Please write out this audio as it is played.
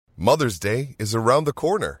Mother's Day is around the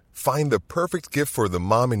corner. Find the perfect gift for the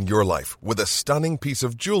mom in your life with a stunning piece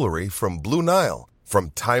of jewelry from Blue Nile.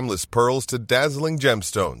 From timeless pearls to dazzling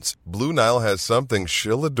gemstones, Blue Nile has something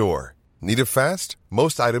she'll adore. Need it fast?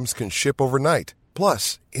 Most items can ship overnight.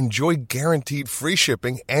 Plus, enjoy guaranteed free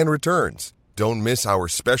shipping and returns. Don't miss our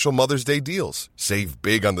special Mother's Day deals. Save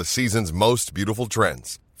big on the season's most beautiful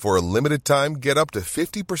trends. For a limited time, get up to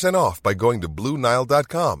 50% off by going to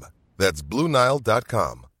BlueNile.com. That's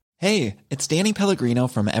BlueNile.com. Hey, it's Danny Pellegrino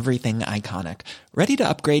from Everything Iconic. Ready to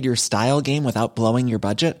upgrade your style game without blowing your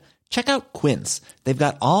budget? Check out Quince. They've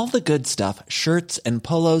got all the good stuff, shirts and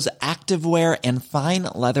polos, activewear, and fine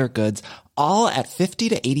leather goods, all at 50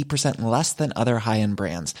 to 80% less than other high-end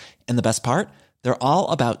brands. And the best part? They're all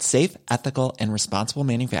about safe, ethical, and responsible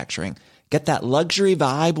manufacturing. Get that luxury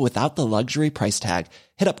vibe without the luxury price tag.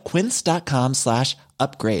 Hit up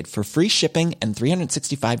quince.com/upgrade for free shipping and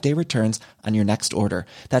 365-day returns on your next order.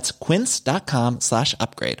 That's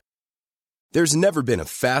quince.com/upgrade. There's never been a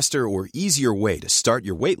faster or easier way to start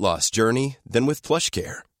your weight loss journey than with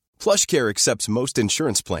PlushCare. PlushCare accepts most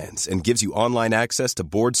insurance plans and gives you online access to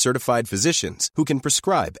board-certified physicians who can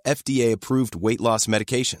prescribe FDA-approved weight loss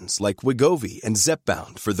medications like Wegovy and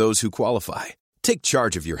Zepbound for those who qualify. Take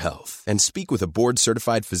charge of your health and speak with a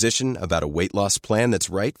board-certified physician about a weight loss plan that's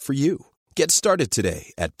right for you. Get started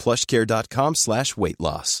today at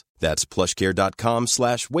plushcare.com/weight-loss. That's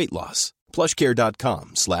plushcare.com/weight-loss.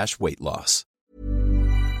 plushcare.com/weight-loss.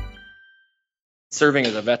 Serving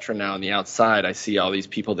as a veteran now on the outside, I see all these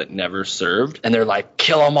people that never served, and they're like,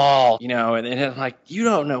 kill them all, and I'm like, you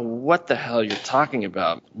don't know what the hell you're talking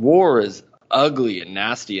about. War is ugly and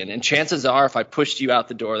nasty, and chances are if I pushed you out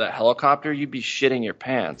the door of that helicopter, you'd be shitting your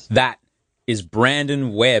pants. That is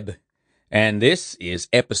Brandon Webb, and this is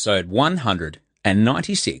episode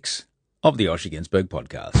 196 of the Osher Günsberg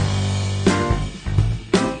podcast.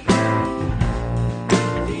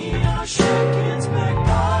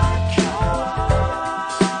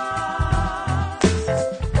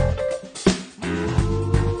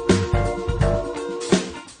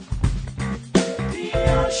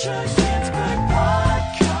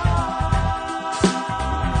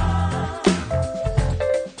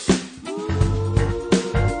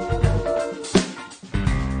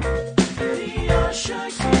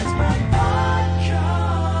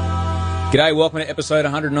 G'day, welcome to episode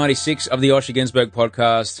 196 of the Osher Günsberg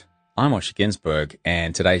podcast. I'm Osher Günsberg,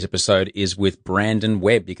 and today's episode is with Brandon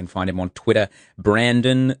Webb. You can find him on Twitter,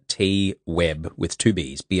 Brandon T. Webb, with two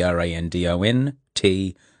B's, BrandonTwebb.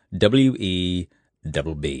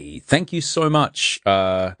 Thank you so much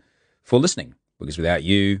for listening, because without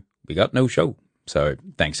you, we got no show. So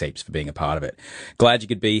thanks heaps for being a part of it. Glad you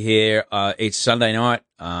could be here. It's Sunday night.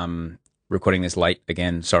 Recording this late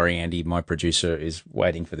again. Sorry, Andy, my producer is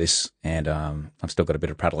waiting for this, and I've still got a bit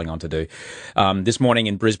of prattling on to do. This morning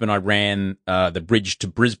in Brisbane, I ran the Bridge to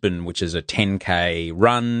Brisbane, which is a 10K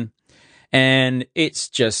run, and it's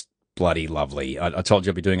just bloody lovely. I told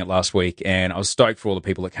you I'd be doing it last week, and I was stoked for all the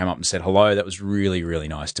people that came up and said hello. That was really, really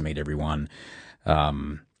nice to meet everyone.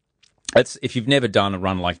 If you've never done a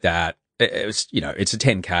run like that, it's a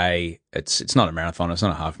 10K. It's not a marathon. It's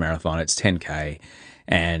not a half marathon. It's 10K.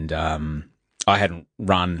 And I hadn't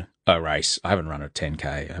run a race. I haven't run a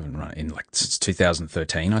 10K. I haven't run in since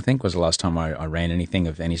 2013, I think, was the last time I ran anything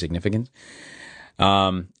of any significance.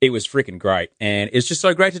 It was freaking great. And it's just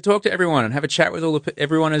so great to talk to everyone and have a chat with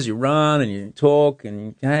everyone as you run and you talk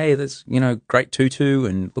and, hey, that's, great tutu,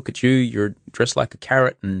 and look at you, you're dressed like a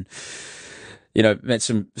carrot, and, met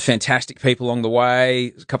some fantastic people along the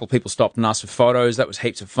way. A couple of people stopped and asked for photos. That was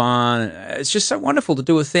heaps of fun. It's just so wonderful to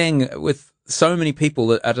do a thing with so many people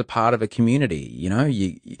that are a part of a community. You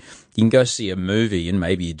can go see a movie and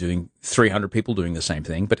maybe you're doing 300 people doing the same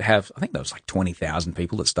thing, but I think there was 20,000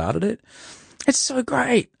 people that started it. It's so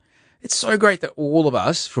great. It's so great that all of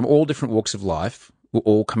us from all different walks of life were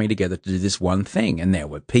all coming together to do this one thing. And there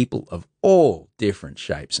were people of all different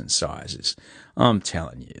shapes and sizes. I'm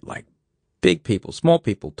telling you, big people, small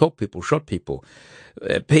people, tall people, short people,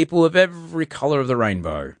 people of every color of the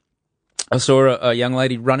rainbow. I saw a young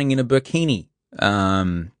lady running in a burkini.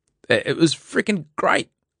 It was freaking great,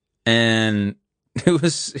 and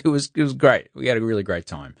it was great. We had a really great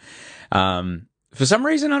time. For some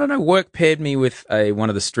reason, I don't know, work paired me with one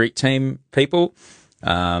of the street team people,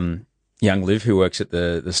 young Liv, who works at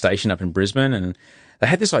the station up in Brisbane, and they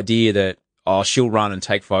had this idea that she'll run and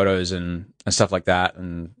take photos and stuff like that,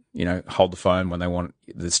 and hold the phone when they want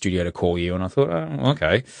the studio to call you. And I thought, oh,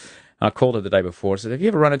 okay. I called her the day before. I said, have you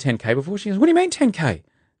ever run a 10K before? She goes, what do you mean 10K?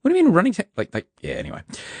 What do you mean running 10? Yeah, anyway.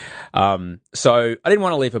 So I didn't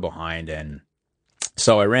want to leave her behind. And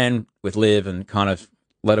so I ran with Liv and kind of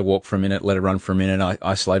let her walk for a minute, let her run for a minute.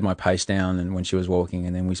 I slowed my pace down, and when she was walking,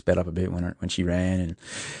 and then we sped up a bit when she ran. And,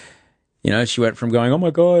 you know, she went from going, oh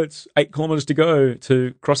my God, it's 8 kilometers to go,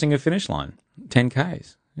 to crossing a finish line, 10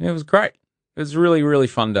 Ks. It was great. It was a really, really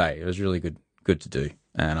fun day. It was really good to do.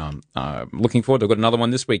 And I'm looking forward to, I've got another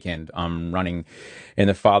one this weekend. I'm running in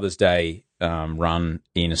the Father's Day run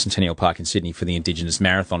in a Centennial Park in Sydney for the Indigenous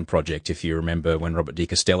Marathon Project. If you remember when Robert De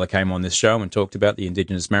Castella came on this show and talked about the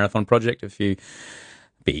Indigenous Marathon Project be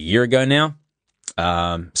a year ago now.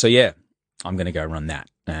 So yeah, I'm going to go run that,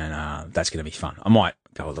 and that's going to be fun. I might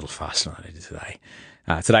go a little faster than I did today.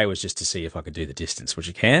 Today was just to see if I could do the distance, which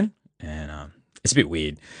I can, and it's a bit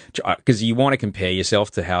weird because you want to compare yourself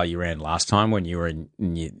to how you ran last time when you were in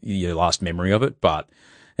your last memory of it, but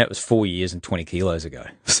that was 4 years and 20 kilos ago.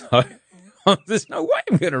 So there's no way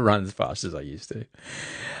I'm going to run as fast as I used to.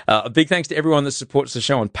 A big thanks to everyone that supports the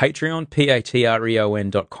show on Patreon,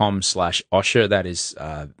 patreon.com/Osher. That is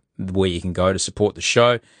where you can go to support the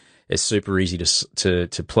show. It's super easy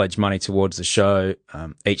to pledge money towards the show.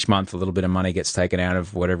 Each month, a little bit of money gets taken out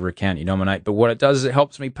of whatever account you nominate. But what it does is it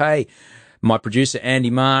helps me pay my producer, Andy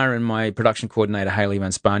Marr, and my production coordinator, Hayley Van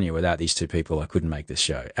Spania. Without these two people, I couldn't make this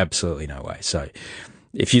show. Absolutely no way. So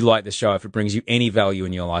if you like the show, if it brings you any value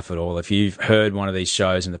in your life at all, if you've heard one of these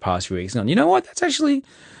shows in the past few weeks and gone, you know what, that's actually,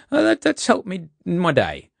 that's helped me in my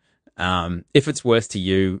day. If it's worth to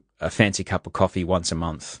you a fancy cup of coffee once a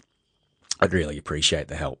month, I'd really appreciate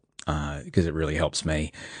the help, because it really helps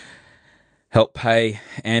me help pay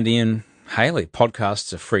Andy and Hayley.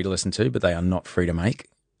 Podcasts are free to listen to, but they are not free to make.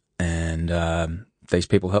 And these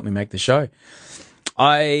people help me make the show.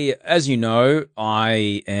 As you know,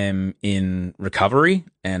 I am in recovery,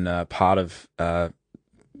 and part of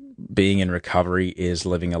being in recovery is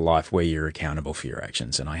living a life where you're accountable for your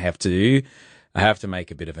actions. And I have to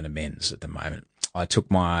make a bit of an amends at the moment. I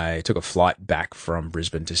took a flight back from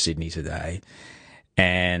Brisbane to Sydney today,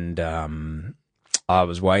 and I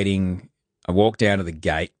was waiting. I walked down to the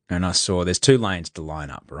gate and I saw there's 2 lanes to line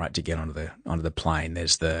up, right, to get onto the plane.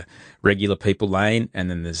 There's the regular people lane, and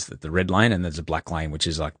then there's the red lane, and there's a black lane, which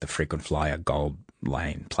is like the frequent flyer gold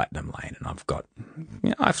lane, platinum lane. And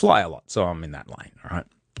I fly a lot, so I'm in that lane, all right?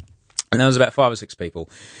 And there was about 5 or 6 people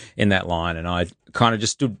in that line, and I kind of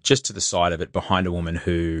just stood just to the side of it behind a woman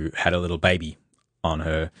who had a little baby on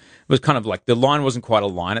her. It was kind of like the line wasn't quite a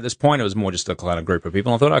line at this point. It was more just a kind of group of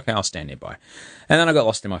people. I thought, okay, I'll stand nearby. And then I got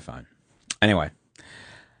lost in my phone. Anyway,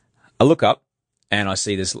 I look up and I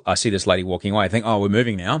see this lady walking away. I think, oh, we're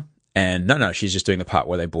moving now. And no, she's just doing the part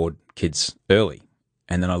where they board kids early.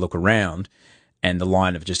 And then I look around, and the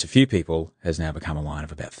line of just a few people has now become a line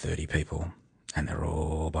of about 30 people. And they're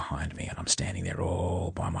all behind me, and I'm standing there all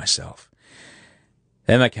by myself.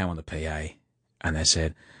 Then they came on the PA, and they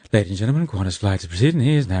said, ladies and gentlemen, Qantas flight to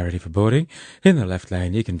Sydney is now ready for boarding. In the left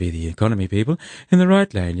lane, you can be the economy people. In the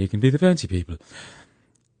right lane, you can be the fancy people.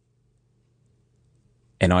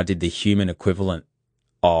 And I did the human equivalent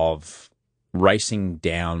of racing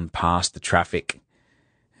down past the traffic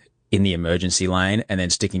in the emergency lane and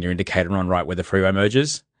then sticking your indicator on right where the freeway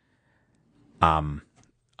merges. I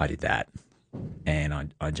did that,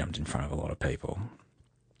 and I jumped in front of a lot of people,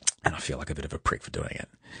 and I feel like a bit of a prick for doing it.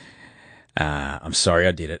 I'm sorry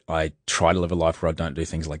I did it. I try to live a life where I don't do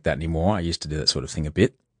things like that anymore. I used to do that sort of thing a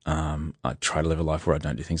bit. I try to live a life where I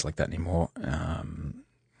don't do things like that anymore.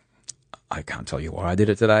 I can't tell you why I did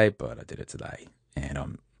it today, but I did it today.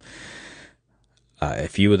 And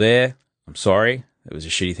if you were there, I'm sorry. It was a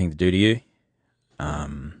shitty thing to do to you.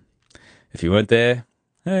 If you weren't there,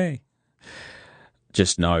 hey,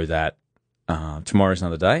 just know that tomorrow's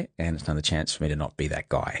another day, and it's another chance for me to not be that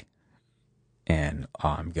guy. And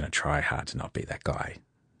I'm going to try hard to not be that guy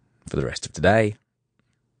for the rest of today.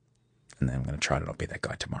 And then I'm going to try to not be that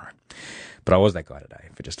guy tomorrow. But I was that guy today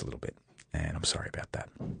for just a little bit, and I'm sorry about that.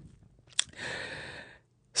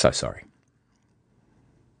 So sorry.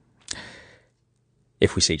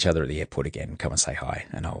 If we see each other at the airport again, come and say hi,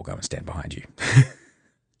 and I will go and stand behind you.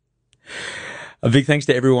 A big thanks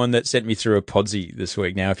to everyone that sent me through a Podsy this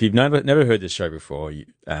week. Now, if you've never heard this show before,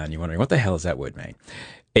 and you're wondering, what the hell does that word mean?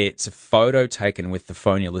 It's a photo taken with the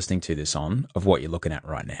phone you're listening to this on of what you're looking at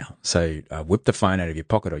right now. So whip the phone out of your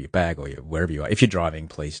pocket or your bag or wherever you are. If you're driving,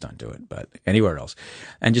 please don't do it, but anywhere else.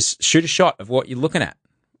 And just shoot a shot of what you're looking at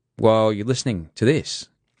while you're listening to this.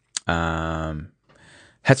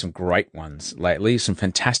 Had some great ones lately, some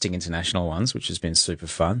fantastic international ones, which has been super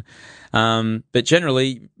fun. But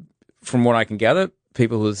generally, from what I can gather,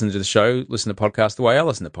 people who listen to the show listen to podcasts the way I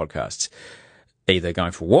listen to podcasts, either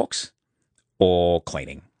going for walks or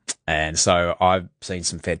cleaning. And so I've seen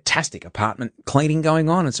some fantastic apartment cleaning going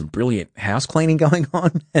on and some brilliant house cleaning going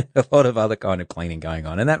on and a lot of other kind of cleaning going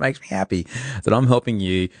on. And that makes me happy that I'm helping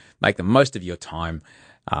you make the most of your time,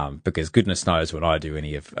 because goodness knows when I do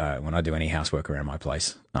any housework around my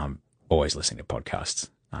place, I'm always listening to podcasts.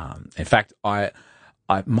 In fact, I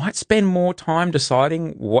might spend more time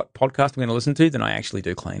deciding what podcast I'm going to listen to than I actually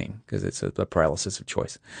do cleaning, because it's a paralysis of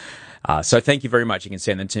choice. So thank you very much. You can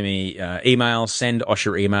send them to me, email, send Osh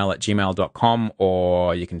your email at gmail.com,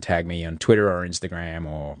 or you can tag me on Twitter or Instagram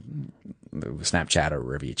or Snapchat or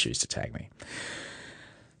wherever you choose to tag me.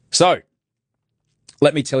 So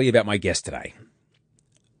let me tell you about my guest today.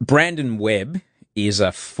 Brandon Webb is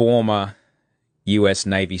a former US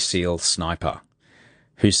Navy SEAL sniper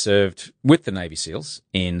who served with the Navy SEALs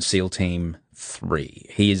in SEAL Team 3.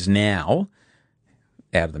 He is now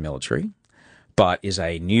out of the military, but is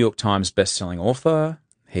a New York Times best-selling author.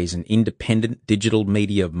 He's an independent digital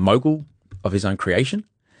media mogul of his own creation.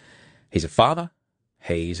 He's a father.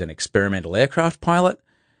 He's an experimental aircraft pilot.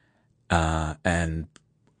 And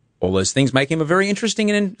all those things make him a very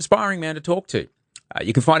interesting and inspiring man to talk to.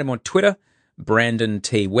 You can find him on Twitter, Brandon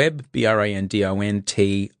T. Webb,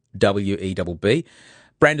 BrandonTWEBB.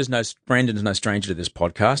 Brandon's no stranger to this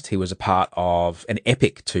podcast. He was a part of an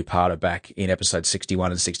epic two-parter back in episode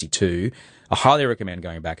 61 and 62. I highly recommend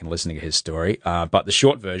going back and listening to his story. But the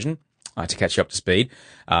short version, to catch you up to speed,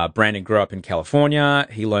 Brandon grew up in California.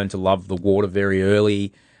 He learned to love the water very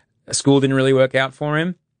early. School didn't really work out for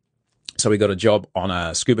him, so he got a job on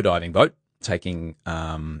a scuba diving boat, taking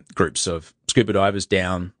groups of scuba divers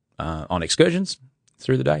down on excursions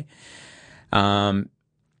through the day.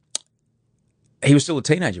 He was still a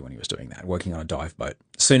teenager when he was doing that, working on a dive boat.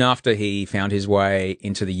 Soon after, he found his way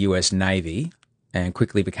into the US Navy and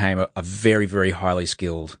quickly became a very, very highly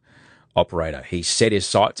skilled operator. He set his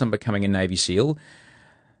sights on becoming a Navy SEAL,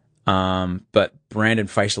 but Brandon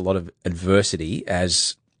faced a lot of adversity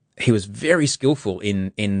as he was very skillful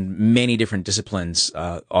in many different disciplines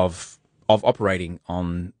of operating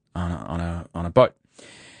on a boat.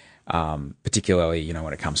 Particularly,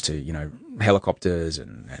 when it comes to, helicopters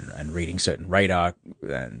and reading certain radar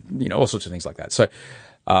and, all sorts of things like that. So,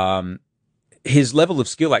 his level of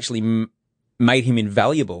skill actually made him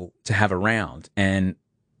invaluable to have around. And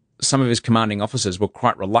some of his commanding officers were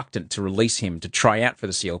quite reluctant to release him to try out for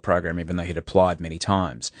the SEAL program, even though he'd applied many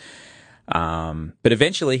times. But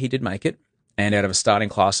eventually he did make it. And out of a starting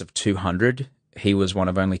class of 200, he was one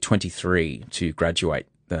of only 23 to graduate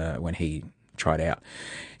when he tried out.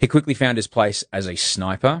 He quickly found his place as a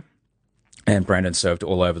sniper, and Brandon served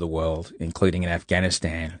all over the world, including in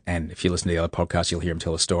Afghanistan. And if you listen to the other podcast, you'll hear him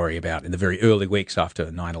tell a story about in the very early weeks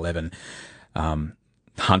after 9/11,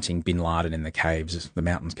 hunting bin Laden in the caves, the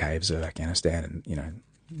mountains caves of Afghanistan. And,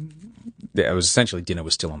 it was essentially dinner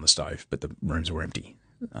was still on the stove, but the rooms were empty.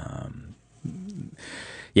 I'll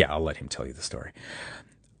let him tell you the story.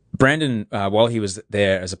 Brandon, while he was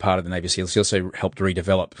there as a part of the Navy SEALs, he also helped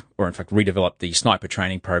redevelop the sniper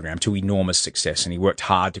training program to enormous success, and he worked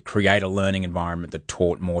hard to create a learning environment that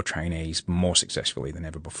taught more trainees more successfully than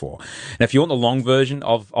ever before. And if you want the long version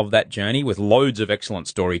of that journey with loads of excellent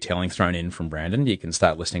storytelling thrown in from Brandon, you can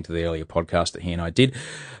start listening to the earlier podcast that he and I did.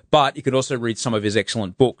 But you could also read some of his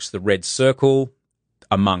excellent books, The Red Circle,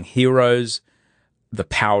 Among Heroes, The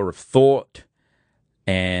Power of Thought,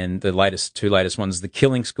 and the two latest ones, The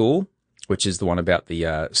Killing School, which is the one about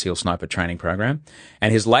the SEAL Sniper Training Program,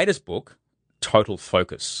 and his latest book, Total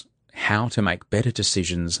Focus, How to Make Better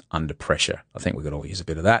Decisions Under Pressure. I think we could all use a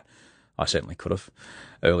bit of that. I certainly could have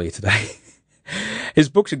earlier today. His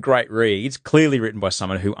books are great reads, clearly written by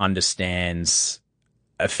someone who understands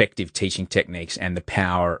effective teaching techniques and the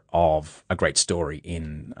power of a great story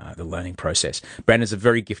in the learning process. Brandon's a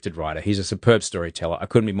very gifted writer. He's a superb storyteller. I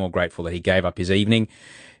couldn't be more grateful that he gave up his evening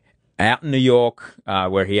out in New York,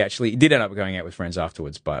 where he did end up going out with friends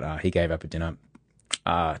afterwards, but he gave up a dinner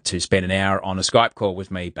to spend an hour on a Skype call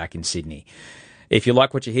with me back in Sydney. If you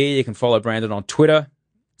like what you hear, you can follow Brandon on Twitter.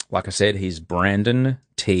 Like I said, he's Brandon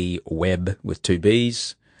T. Webb with 2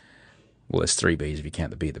 B's. Well, there's 3 B's if you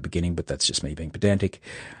count the B at the beginning, but that's just me being pedantic.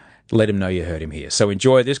 Let him know you heard him here. So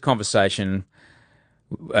enjoy this conversation,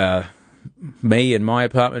 me and my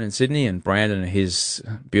apartment in Sydney, and Brandon and his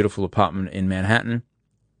beautiful apartment in Manhattan.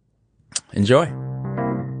 Enjoy.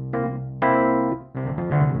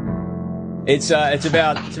 It's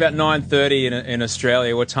about 9:30 in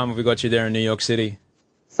Australia. What time have we got you there in New York City?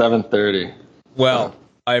 7:30. Well,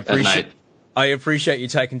 I appreciate you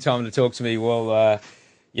taking time to talk to me. Well,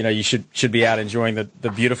 you should be out enjoying the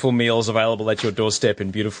beautiful meals available at your doorstep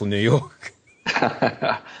in beautiful New York.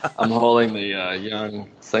 I'm holding the young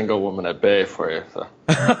single woman at bay for you. So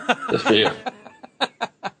just for you.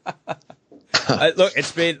 Look,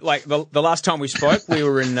 it's been like the last time we spoke, we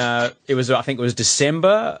were in, I think it was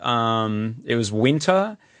December. It was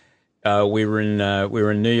winter. We were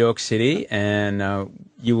in New York City, and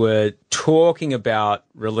you were talking about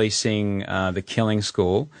releasing The Killing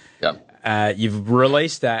School. Yeah. You've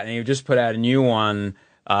released that, and you've just put out a new one,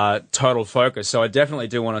 Total Focus. So I definitely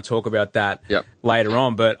do want to talk about that later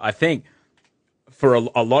on. But I think for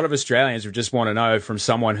a lot of Australians, we just want to know from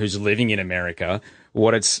someone who's living in America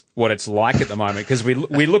what it's like at the moment, because we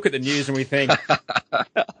look at the news and we think,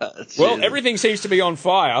 well, everything seems to be on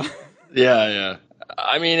fire. Yeah.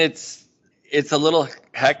 I mean, it's a little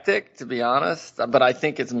hectic, to be honest, but I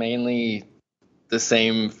think it's mainly the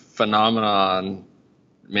same phenomenon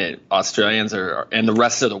Australians and the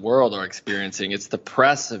rest of the world are experiencing. It's the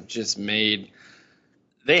press have just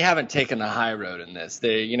they haven't taken the high road in this.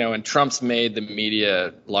 And Trump's made the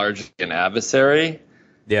media largely an adversary.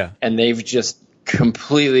 Yeah. And they've just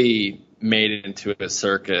completely made it into a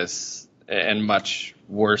circus, and much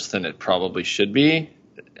worse than it probably should be.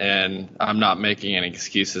 And I'm not making any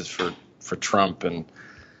excuses for Trump and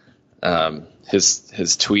his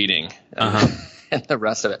tweeting and the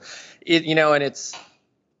rest of it. And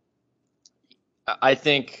I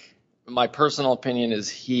think my personal opinion is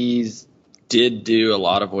he did do a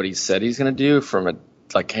lot of what he said he's going to do,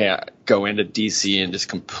 go into DC and just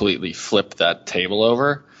completely flip that table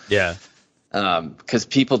over. Yeah. Because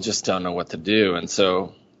people just don't know what to do. And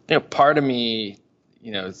so, part of me,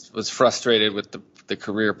 was frustrated with the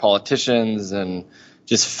career politicians and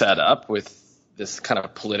just fed up with this kind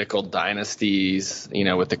of political dynasties,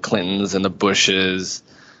 with the Clintons and the Bushes.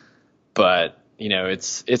 But,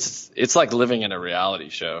 it's like living in a reality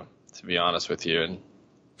show, to be honest with you. And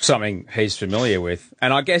something he's familiar with.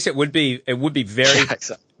 And I guess it would be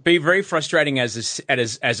very frustrating as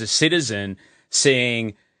a citizen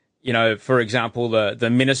seeing, for example, the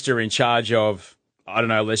minister in charge of, I don't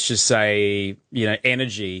know, let's just say,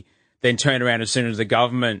 energy, then turn around as soon as the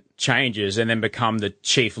government changes and then become the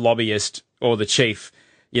chief lobbyist or the chief,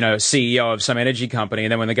 CEO of some energy company.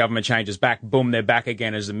 And then when the government changes back, boom, they're back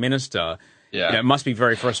again as the minister. Yeah. It must be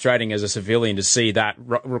very frustrating as a civilian to see that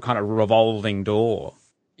kind of revolving door.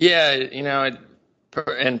 Yeah.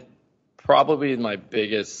 And probably my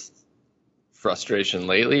biggest frustration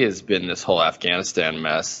lately has been this whole Afghanistan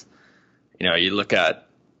mess. You look at,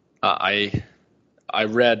 I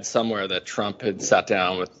read somewhere that Trump had sat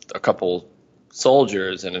down with a couple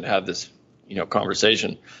soldiers and had this,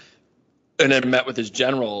 conversation, and had met with his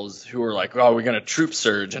generals who were like, "Oh, we're going to troop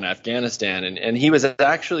surge in Afghanistan," and he was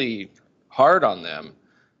actually hard on them,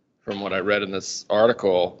 from what I read in this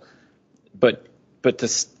article. But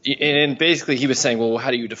and basically he was saying, well,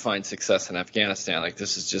 how do you define success in Afghanistan? Like,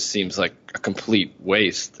 just seems like a complete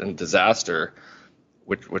waste and disaster,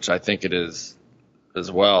 which I think it is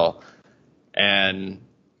as well. And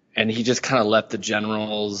he just kind of let the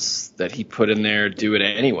generals that he put in there do it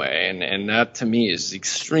anyway. And that to me is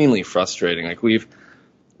extremely frustrating. Like, we've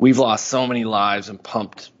lost so many lives and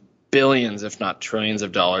pumped billions, if not trillions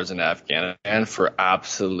of dollars into Afghanistan for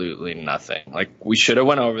absolutely nothing. Like, we should have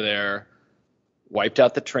went over there, wiped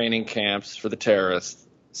out the training camps for the terrorists,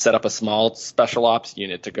 set up a small special ops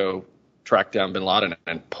unit to go track down bin Laden,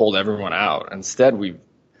 and pulled everyone out. Instead, we've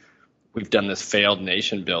done this failed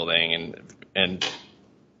nation building and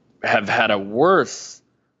have had a worse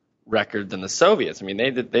record than the Soviets. I mean,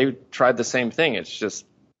 they tried the same thing. It's just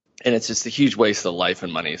a huge waste of life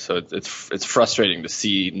and money. So it's frustrating to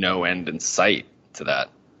see no end in sight to that.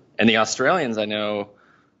 And the Australians, I know,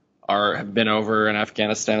 have been over in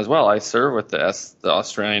Afghanistan as well. I served with the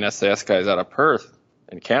Australian SAS guys out of Perth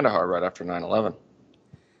and Kandahar right after 9/11.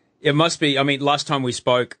 It must be. I mean, last time we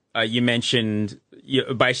spoke, you mentioned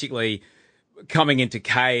basically coming into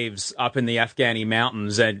caves up in the Afghani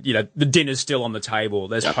mountains, and the dinner's still on the table.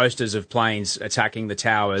 There's posters of planes attacking the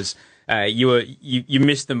towers. You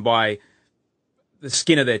missed them by the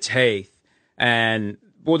skin of their teeth, and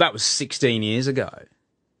that was 16 years ago.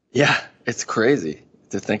 Yeah, it's crazy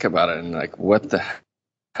to think about it, and like, what the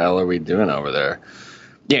hell are we doing over there?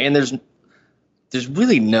 Yeah, and there's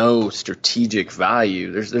really no strategic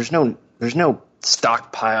value. There's no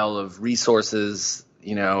stockpile of resources,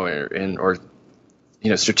 or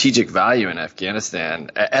strategic value in Afghanistan,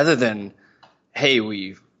 other than, hey,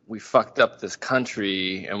 we fucked up this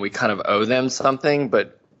country and we kind of owe them something,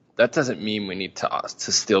 but that doesn't mean we need to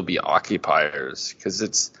still be occupiers, because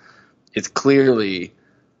it's clearly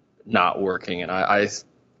not working. And I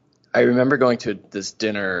remember going to this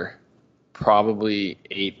dinner probably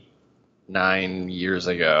 8-9 years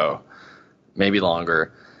ago maybe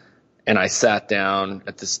longer. And I sat down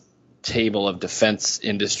at this table of defense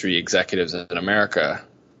industry executives in America,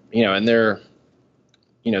 and they're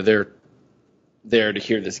there to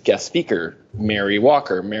hear this guest speaker, Mary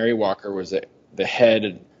Walker. Mary Walker was the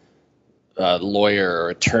head lawyer or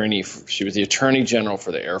attorney. She was the attorney general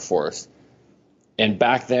for the Air Force. And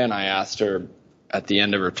back then I asked her at the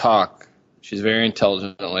end of her talk, she's a very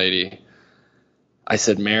intelligent lady. I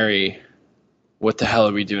said, Mary, what the hell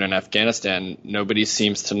are we doing in Afghanistan? Nobody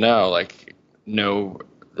seems to know. No,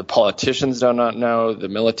 the politicians do not know. The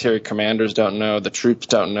military commanders don't know. The troops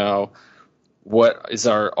don't know. What is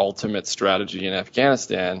our ultimate strategy in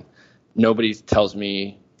Afghanistan? Nobody tells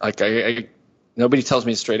me, nobody tells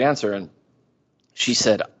me a straight answer. And she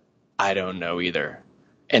said, I don't know either.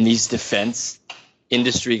 And these defense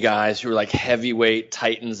industry guys who are like heavyweight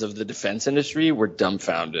titans of the defense industry were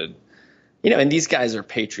dumbfounded. And these guys are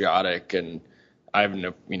patriotic, and I have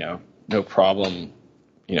no problem.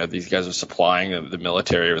 These guys are supplying the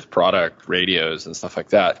military with product, radios, and stuff like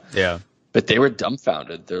that. Yeah. But they were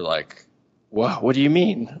dumbfounded. They're like, what do you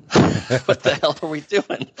mean? What the hell are we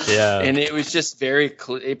doing? Yeah. And it was just very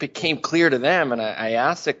clear. It became clear to them. And I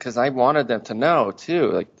asked it because I wanted them to know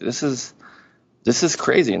too. Like, this is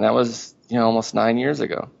crazy. And that was, almost 9 years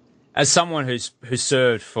ago. As someone who's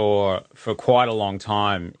served for quite a long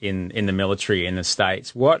time in the military in the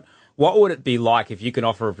States, what would it be like, if you can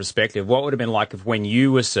offer a perspective, what would it have been like if when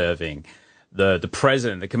you were serving, the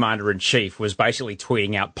president, the commander-in-chief, was basically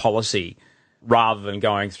tweeting out policy rather than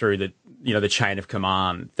going through the chain of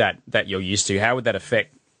command that you're used to? How would that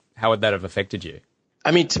have affected you?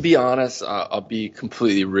 I mean, to be honest, I'll be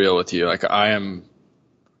completely real with you. Like, I am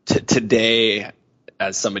today,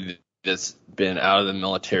 as somebody that's been out of the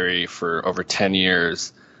military for over 10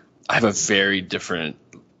 years, I have a very different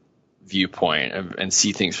viewpoint and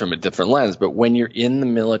see things from a different lens. But when you're in the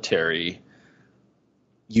military,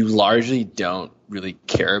 you largely don't really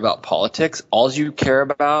care about politics. All you care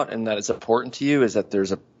about, and that is important to you, is that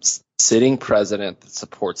there's a sitting president that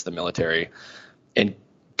supports the military. And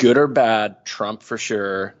good or bad, Trump for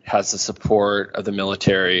sure has the support of the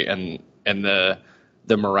military, and the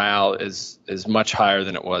morale is much higher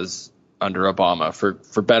than it was under Obama,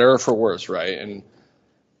 for better or for worse, right? And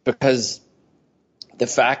because the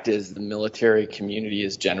fact is, the military community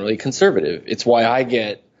is generally conservative. It's why I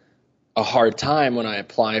get a hard time when I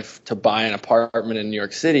apply to buy an apartment in New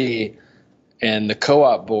York City, and the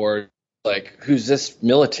co-op board, like, who's this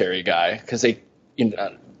military guy? Because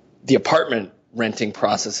the apartment renting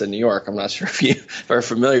process in New York, I'm not sure if you are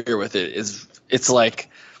familiar with it, it's like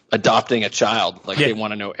adopting a child. Like, they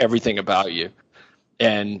want to know everything about you.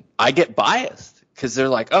 And I get biased because they're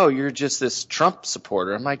like, oh, you're just this Trump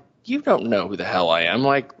supporter. I'm like, you don't know who the hell I am.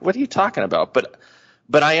 Like, what are you talking about?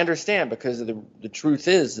 But I understand, because the truth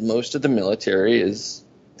is, most of the military is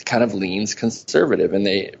kind of leans conservative,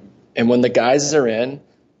 and when the guys are in,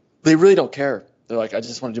 they really don't care. They're like, I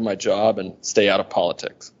just want to do my job and stay out of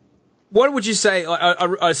politics. What would you say?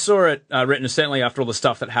 I saw it written, certainly after all the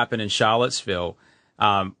stuff that happened in Charlottesville,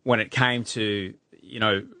 when it came to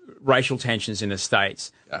racial tensions in the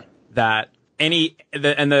States. Yeah. That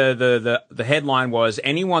the headline was,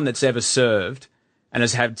 anyone that's ever served and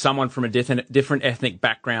has had someone from a different ethnic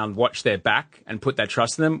background watch their back and put that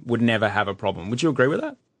trust in them would never have a problem. Would you agree with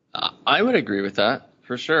that? I would agree with that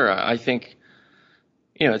for sure. I think,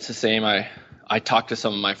 it's the same. I talk to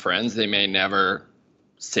some of my friends. They may never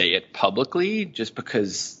say it publicly just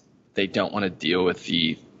because they don't want to deal with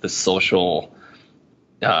the social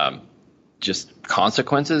just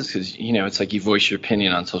consequences, because it's like you voice your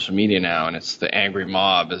opinion on social media now, and it's the angry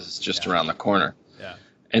mob is just around the corner. Yeah.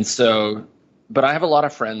 And so, but I have a lot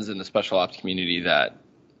of friends in the special ops community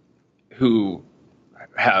who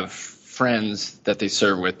have friends that they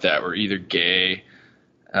serve with that were either gay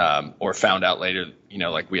or found out later.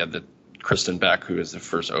 Like we had the Kristen Beck, who is the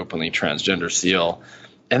first openly transgender SEAL,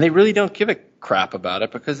 and they really don't give a crap about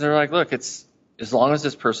it, because they're like, look, it's as long as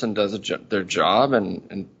this person does their job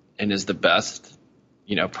and is the best,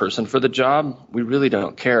 person for the job, we really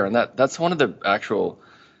don't care. And that's one of the actual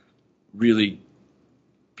really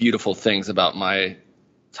beautiful things about my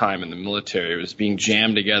time in the military, was being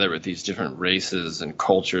jammed together with these different races and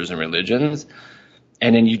cultures and religions.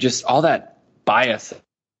 And then all that bias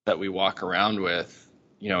that we walk around with,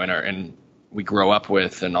 and we grow up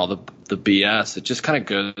with, and all the BS, it just kind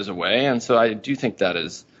of goes away. And so I do think that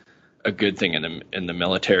is a good thing in the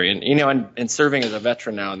military. And and serving as a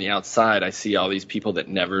veteran now on the outside, I see all these people that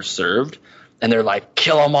never served, and they're like,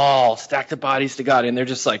 kill them all, stack the bodies to God, and they're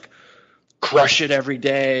just like, crush it every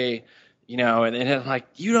day, and I'm like,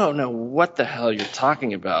 you don't know what the hell you're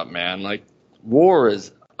talking about, man. Like, war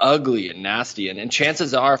is ugly and nasty. And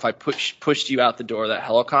chances are, if I pushed you out the door of that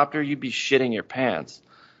helicopter, you'd be shitting your pants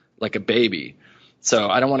like a baby. So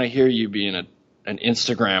I don't want to hear you being an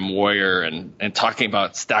Instagram warrior and talking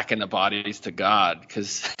about stacking the bodies to God,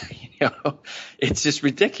 because it's just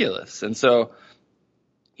ridiculous. And so,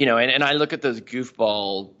 and I look at those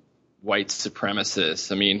goofball white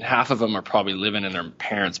supremacists. I mean, half of them are probably living in their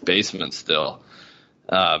parents' basement still.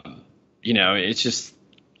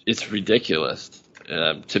 It's ridiculous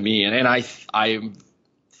to me. And I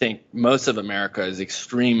think most of America is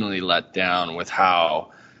extremely let down with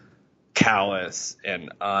how callous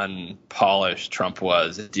and unpolished Trump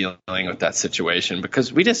was dealing with that situation,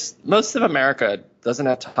 because most of America doesn't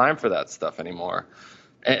have time for that stuff anymore.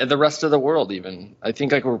 And the rest of the world, even, I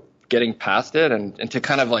think like we're getting past it, and to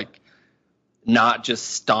kind of like not just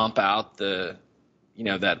stomp out that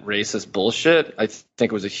racist bullshit. I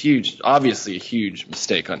think it was obviously a huge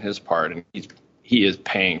mistake on his part, and he is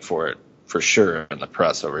paying for it for sure in the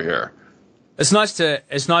press over here. It's nice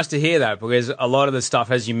to hear that, because a lot of the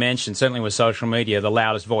stuff, as you mentioned, certainly with social media, the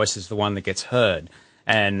loudest voice is the one that gets heard.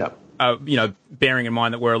 And bearing in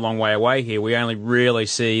mind that we're a long way away here, we only really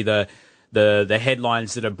see the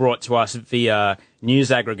headlines that are brought to us via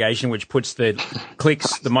news aggregation, which puts the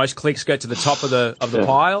most clicks go to the top of the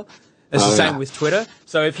pile. It's the same with Twitter.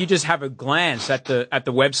 So if you just have a glance at the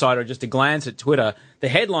website, or just a glance at Twitter, the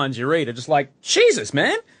headlines you read are just like, Jesus,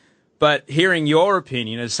 man. But hearing your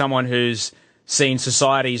opinion as someone who's seen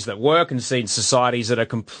societies that work and seen societies that are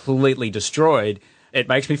completely destroyed, it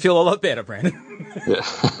makes me feel a lot better, Brandon. Yeah,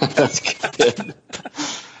 that's good.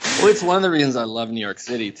 Well, it's one of the reasons I love New York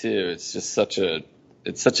City too. It's just such a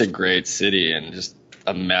great city, and just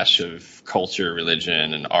a mesh of culture,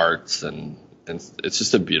 religion, and arts, and it's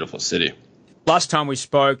just a beautiful city. Last time we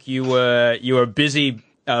spoke, you were busy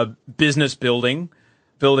business building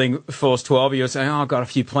Force 12. You were saying, I've got a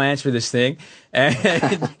few plans for this thing.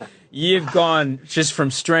 And you've gone just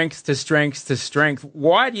from strength to strength to strength.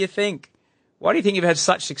 Why do you think you've had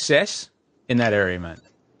such success in that area, man?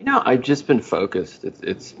 I've just been focused.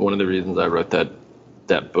 It's one of the reasons I wrote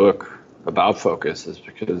that book about focus, is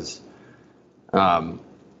because, I've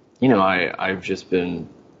just been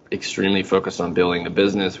extremely focused on building the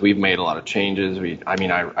business. We've made a lot of changes.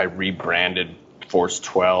 I rebranded Force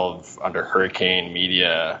 12 under Hurricane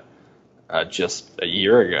Media just a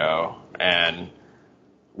year ago, and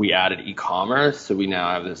we added e-commerce. So we now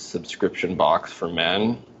have this subscription box for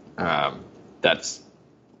men that's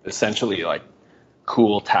essentially like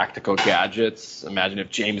cool tactical gadgets. Imagine if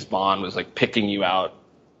James Bond was like picking you out,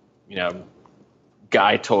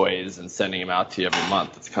 guy toys and sending them out to you every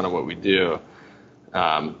month. That's kind of what we do.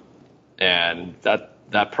 And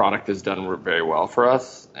that product has done very well for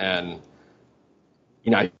us. And,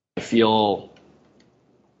 I feel,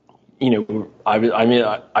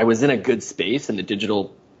 I was in a good space in the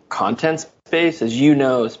digital content space. As you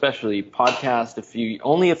know, especially podcast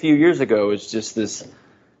only a few years ago, was just this,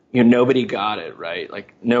 nobody got it, right?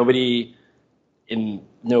 Like no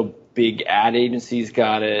big ad agencies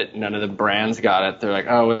got it. None of the brands got it. They're like,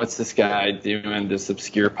 oh, what's this guy doing this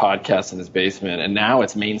obscure podcast in his basement? And now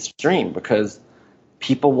it's mainstream because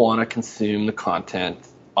people want to consume the content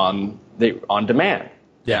on demand,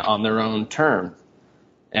 on their own terms.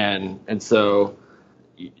 And so,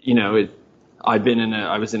 I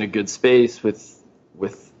was in a good space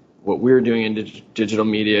with what we were doing in digital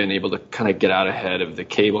media, and able to kind of get out ahead of the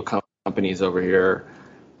cable companies over here,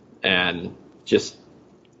 and just,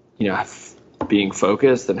 being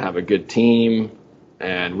focused and have a good team.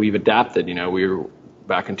 And we've adapted. We were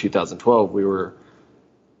back in 2012, we were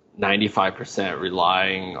 95%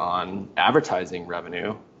 relying on advertising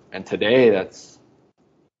revenue. And today that's,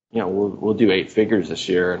 we'll do 8 figures this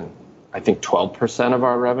year. And I think 12% of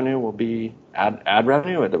our revenue will be ad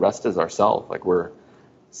revenue, and the rest is ourselves. Like we're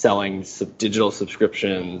selling digital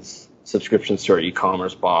subscriptions to our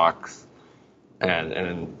e-commerce box,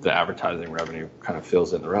 and the advertising revenue kind of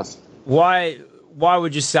fills in the rest. Why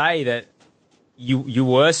would you say that you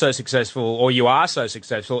were so successful, or you are so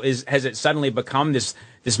successful? Has it suddenly become this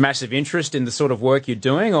massive interest in the sort of work you're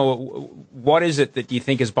doing, or what is it that you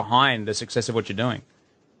think is behind the success of what you're doing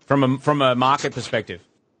from a market perspective?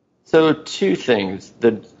 So 2 things.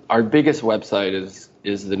 Our biggest website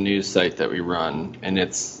is the news site that we run, and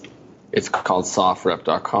it's called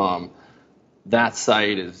sofrep.com. That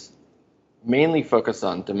site is mainly focused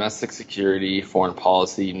on domestic security, foreign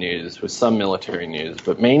policy news, with some military news,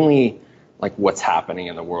 but mainly like what's happening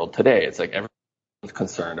in the world today. It's like everyone's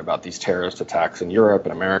concerned about these terrorist attacks in Europe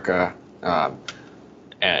and America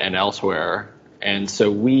and elsewhere. And so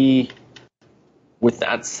with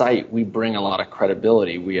that site, we bring a lot of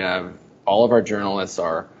credibility. We have all of our journalists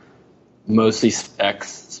are mostly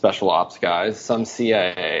ex-special ops guys, some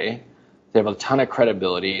CIA. They have a ton of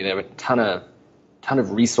credibility. They have a ton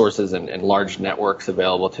of resources and large networks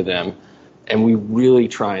available to them. And we really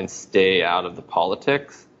try and stay out of the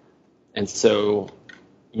politics. And so,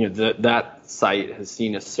 that site has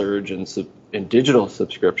seen a surge in digital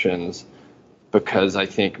subscriptions because I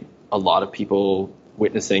think a lot of people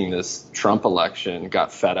witnessing this Trump election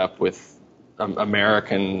got fed up with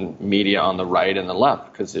American media on the right and the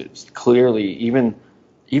left, because it's clearly even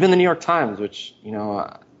the New York Times, which I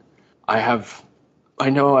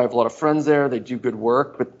know I have a lot of friends there. They do good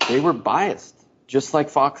work, but they were biased, just like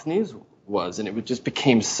Fox News was, and it just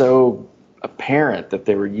became so apparent that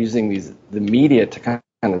they were using the media to kind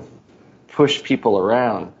of push people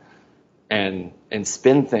around and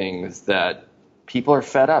spin things that people are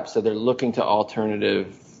fed up. So they're looking to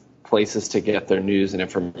alternative places to get their news and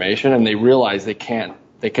information, and they realize they can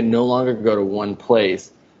no longer go to one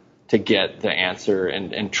place to get the answer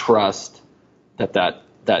and trust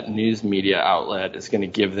that news media outlet is going to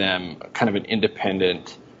give them kind of an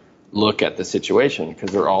independent look at the situation,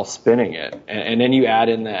 because they're all spinning it. And then you add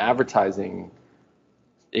in the advertising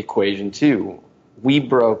equation too.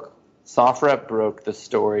 SOFREP broke the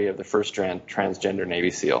story of the first transgender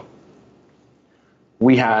Navy SEAL.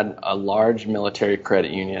 We had a large military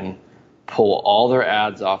credit union pull all their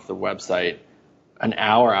ads off the website an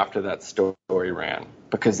hour after that story ran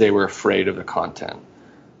because they were afraid of the content.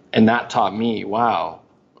 And that taught me, wow,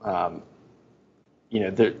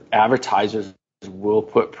 the advertisers will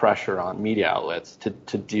put pressure on media outlets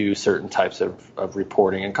to do certain types of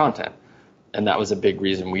reporting and content. And that was a big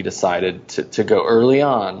reason we decided to go early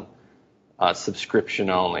on subscription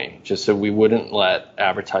only, just so we wouldn't let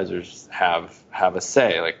advertisers have a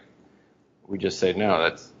say. Like, we just say,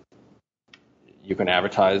 no, you can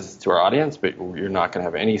advertise to our audience, but you're not going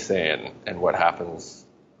to have any say in what happens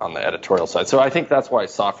on the editorial side. So I think that's why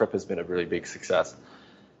SOFREP has been a really big success.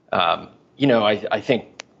 I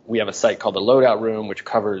think we have a site called the Loadout Room, which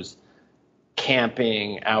covers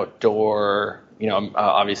camping, outdoor.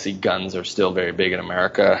 Obviously guns are still very big in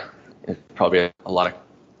America. Probably a lot of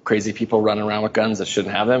crazy people running around with guns that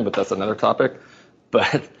shouldn't have them, but that's another topic.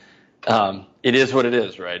 But it is what it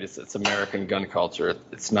is, right? It's American gun culture.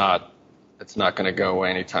 It's not going to go away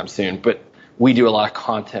anytime soon. But we do a lot of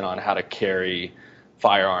content on how to carry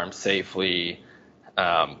firearms safely.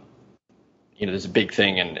 There's a big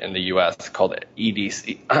thing in the U.S. called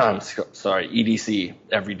EDC, EDC,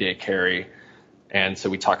 everyday carry. And so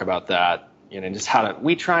we talk about that, and just how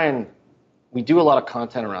we do a lot of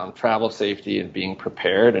content around travel safety and being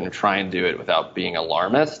prepared, and try and do it without being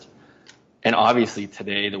alarmist. And obviously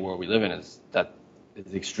today, the world we live in is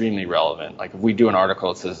extremely relevant. Like, if we do an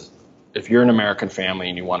article that says, if you're an American family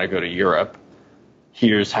and you want to go to Europe,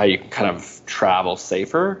 here's how you can kind of travel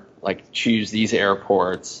safer. Like, choose these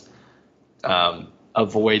airports,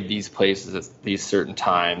 avoid these places at these certain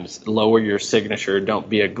times, lower your signature, don't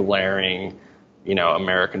be a glaring,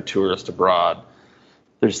 American tourist abroad.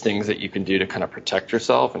 There's things that you can do to kind of protect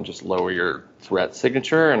yourself and just lower your threat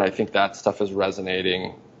signature. And I think that stuff is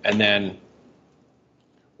resonating. And then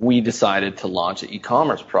we decided to launch an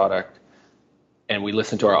e-commerce product, and we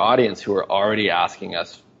listened to our audience, who are already asking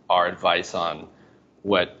us our advice on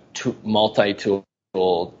what multi-tool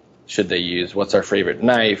should they use, what's our favorite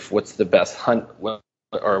knife, what's the best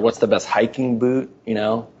what's the best hiking boot,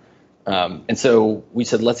 and so we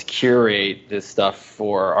said, let's curate this stuff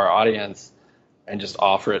for our audience and just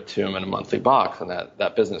offer it to them in a monthly box. And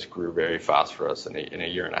that business grew very fast for us in a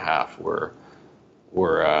year and a half. We'll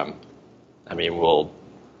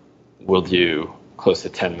do close to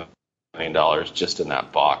 $10 million just in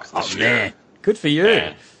that box this year. Man, good for you.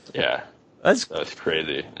 And, yeah. That's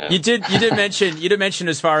crazy. Yeah. You did mention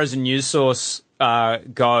as far as a news source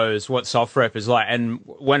goes, what SOFREP is like. And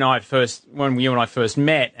when you and I first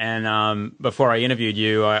met, and before I interviewed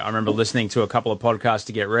you, I remember listening to a couple of podcasts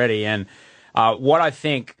to get ready. And what I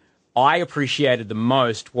think I appreciated the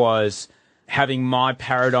most was having my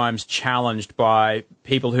paradigms challenged by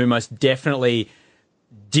people who most definitely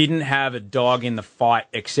didn't have a dog in the fight,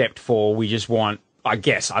 except for we just want, I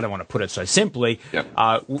guess, I don't want to put it so simply.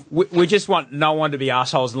 Yep. We just want no one to be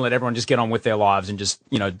assholes and let everyone just get on with their lives and just,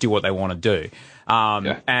 do what they want to do.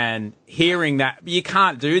 And hearing that, you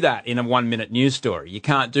can't do that in a 1-minute news story. You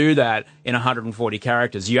can't do that in 140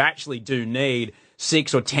 characters. You actually do need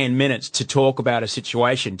 6 or 10 minutes to talk about a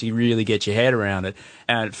situation to really get your head around it.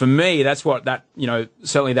 And for me, that's what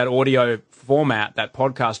certainly that audio format, that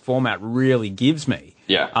podcast format really gives me.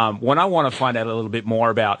 Yeah. When I want to find out a little bit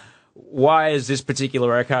more about why is this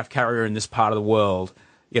particular aircraft carrier in this part of the world,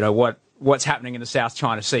 what's happening in the South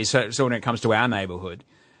China Sea. So when it comes to our neighbourhood,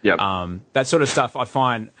 that sort of stuff, I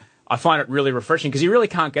find it really refreshing, because you really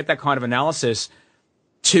can't get that kind of analysis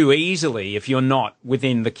too easily if you're not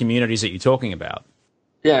within the communities that you're talking about.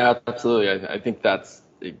 Yeah, absolutely. I think that's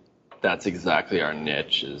exactly our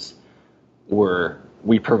niche, is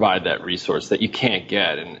we provide that resource that you can't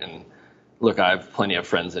get. And look, I have plenty of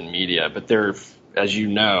friends in media, but they're, as you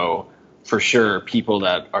know, for sure, people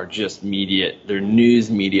that are just they're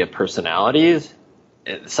news media personalities.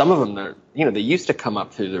 Some of them, they used to come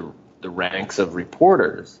up through the ranks of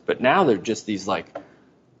reporters, but now they're just these like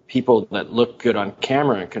people that look good on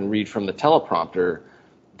camera and can read from the teleprompter.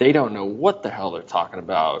 They don't know what the hell they're talking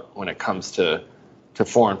about when it comes to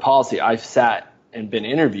foreign policy. I've sat and been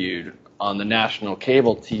interviewed on the national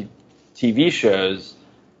cable TV shows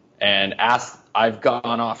and I've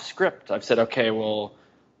gone off script. I've said, okay, well,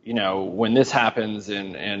 when this happens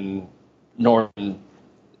in northern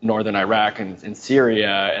Iraq and in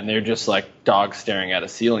Syria, and they're just like dogs staring at a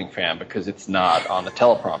ceiling fan because it's not on the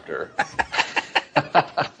teleprompter.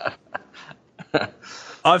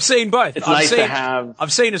 I've seen both.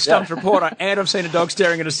 I've seen a stumped reporter, and I've seen a dog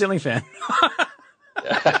staring at a ceiling fan.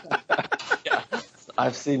 Yeah,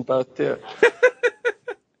 I've seen both too.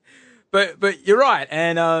 But you're right,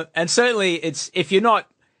 and certainly it's, if you're not,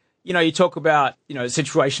 you talk about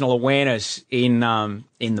situational awareness in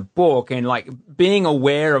the book, and like being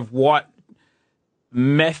aware of what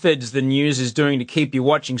methods the news is doing to keep you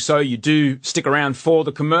watching, so you do stick around for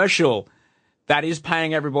the commercial that is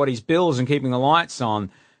paying everybody's bills and keeping the lights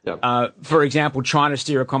on. Yep. For example, trying to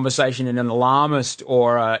steer a conversation in an alarmist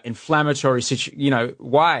or inflammatory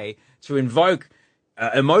way to invoke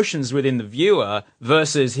emotions within the viewer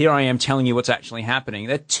versus here I am telling you what's actually happening.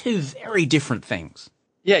 They're two very different things.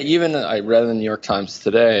 Yeah, even I read in the New York Times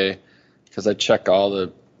today, because I check all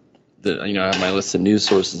the I have my list of news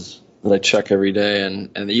sources that I check every day,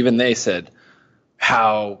 and even they said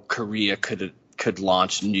how Korea could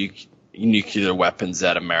launch nuclear weapons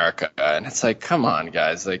at America, and it's like, come on,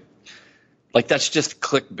 guys, like that's just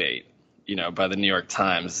clickbait, by the New York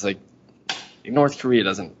Times. It's like North Korea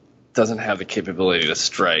doesn't have the capability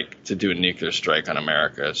to do a nuclear strike on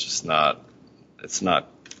America. It's just not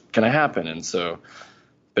going to happen. And so,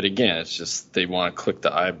 but again, it's just they want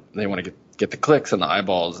to they want to get the clicks and the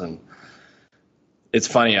eyeballs. And it's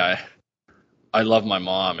funny, I love my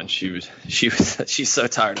mom, and she's so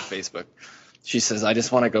tired of Facebook. She says, I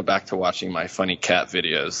just want to go back to watching my funny cat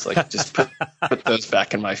videos. Like, just put those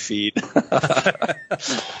back in my feed.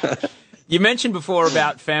 You mentioned before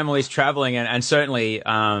about families traveling, and certainly,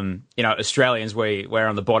 Australians, we're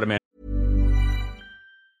on the bottom end.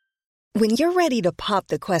 When you're ready to pop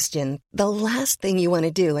the question, the last thing you want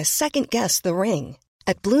to do is second-guess the ring.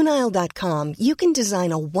 At BlueNile.com, you can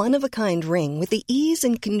design a one-of-a-kind ring with the ease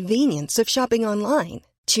and convenience of shopping online.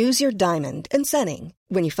 Choose your diamond and setting.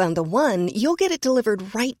 When you find the one, you'll get it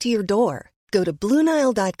delivered right to your door. Go to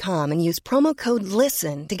BlueNile.com and use promo code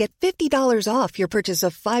LISTEN to get $50 off your purchase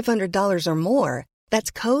of $500 or more.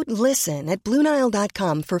 That's code LISTEN at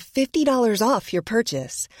BlueNile.com for $50 off your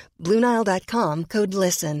purchase. BlueNile.com, code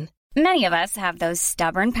LISTEN. Many of us have those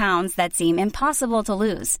stubborn pounds that seem impossible to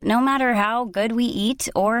lose, no matter how good we eat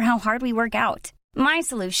or how hard we work out. My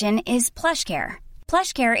solution is PlushCare.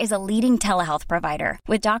 PlushCare is a leading telehealth provider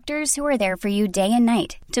with doctors who are there for you day and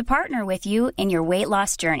night to partner with you in your weight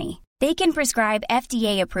loss journey. They can prescribe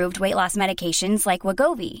FDA-approved weight loss medications like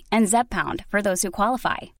Wegovy and Zepbound for those who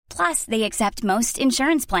qualify. Plus, they accept most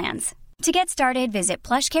insurance plans. To get started, visit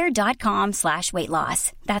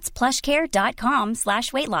plushcare.com/weightloss. That's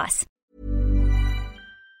plushcare.com/weightloss.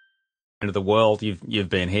 Of the world, you've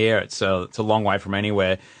been here. It's a long way from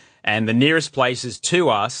anywhere, and the nearest places to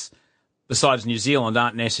us, besides New Zealand,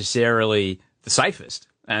 aren't necessarily the safest.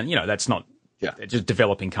 And that's not. Yeah, just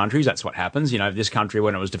developing countries. That's what happens. This country,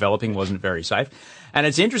 when it was developing, wasn't very safe. And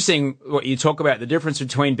it's interesting what you talk about, the difference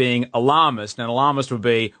between being alarmist, and alarmist would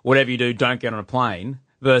be whatever you do, don't get on a plane,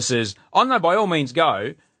 versus, oh no, by all means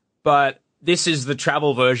go, but this is the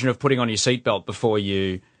travel version of putting on your seatbelt before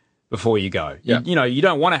you go. Yeah. You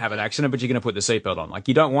don't want to have an accident, but you're going to put the seatbelt on. Like,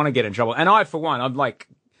 you don't want to get in trouble. And I, for one, I'm like,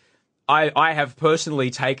 I have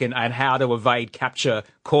personally taken a how to evade capture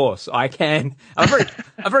course. I'm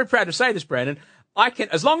very proud to say this, Brandon. I can,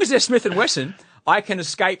 as long as they're Smith & Wesson, I can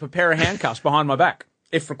escape a pair of handcuffs behind my back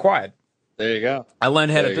if required. There you go. I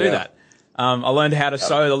learned how to do that. I learned how to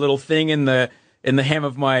sew the little thing in the hem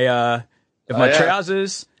of my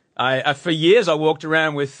trousers. For years I walked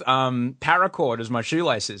around with paracord as my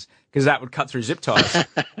shoelaces because that would cut through zip ties.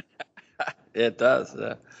 It does.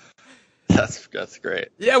 Yeah. That's great.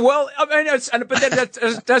 Yeah, well, I mean, but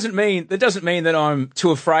that doesn't mean that I'm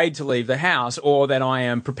too afraid to leave the house or that I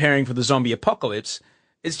am preparing for the zombie apocalypse.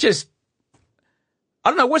 It's just, I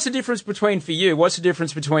don't know. What's the difference between for you? What's the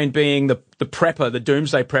difference between being the prepper, the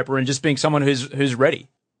doomsday prepper, and just being someone who's ready?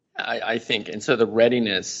 I think, and so the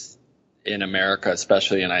readiness in America,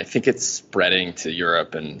 especially, and I think it's spreading to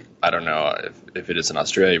Europe, and I don't know if it is in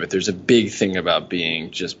Australia, but there's a big thing about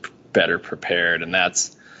being just better prepared, and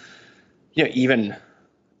that's, even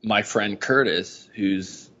my friend Curtis,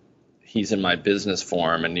 he's in my business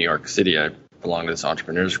forum in New York City. I belong to this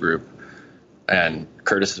entrepreneurs group, and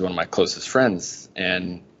Curtis is one of my closest friends.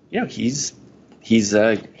 And he's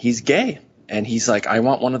gay, and he's like, I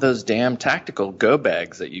want one of those damn tactical go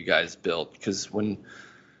bags that you guys built, because when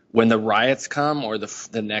the riots come or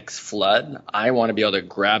the next flood, I want to be able to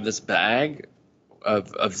grab this bag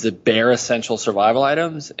of the bare essential survival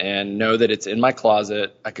items and know that it's in my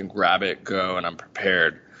closet. I can grab it, go, and I'm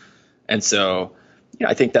prepared. And so,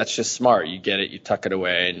 I think that's just smart. You get it, you tuck it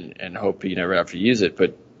away, and hope you never have to use it.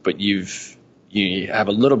 But you have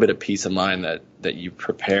a little bit of peace of mind that you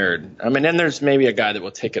prepared. I mean, and there's maybe a guy that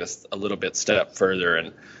will take it a little bit step further.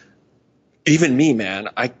 And even me, man,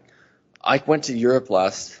 I went to Europe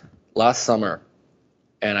last summer,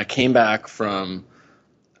 and I came back from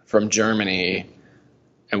Germany.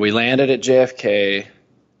 And we landed at JFK,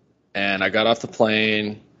 and I got off the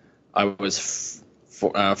plane. I was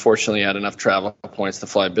fortunately had enough travel points to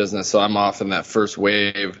fly business, so I'm off in that first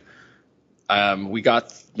wave. We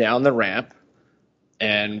got down the ramp,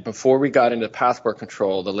 and before we got into passport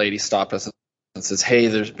control, the lady stopped us and says, "Hey,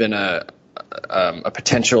 there's been a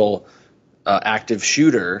potential active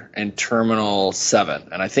shooter in Terminal 7.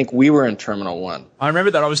 And I think we were in Terminal 1. I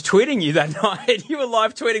remember that. I was tweeting you that night. You were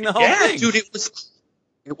live tweeting the whole thing. Yeah, dude,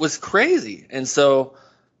 it was crazy. And so,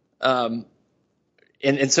 and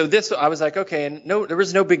so this, I was like, okay, and there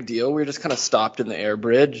was no big deal. We were just kind of stopped in the air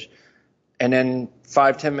bridge. And then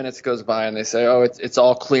 5-10 minutes goes by and they say, oh, it's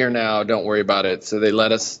all clear now. Don't worry about it. So they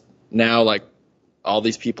let us now, like, all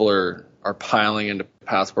these people are piling into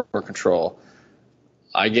passport control.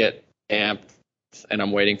 I get amped and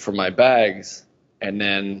I'm waiting for my bags. And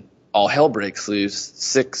then all hell breaks loose.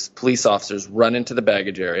 6 police officers run into the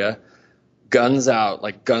baggage area, guns out,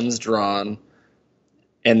 like guns drawn,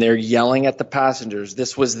 and they're yelling at the passengers.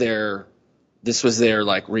 This was their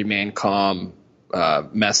like remain calm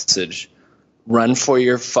message. Run for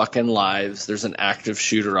your fucking lives. There's an active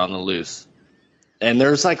shooter on the loose. And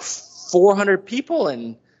there's like 400 people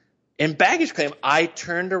in baggage claim. I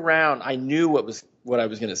turned around. I knew what I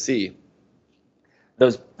was going to see.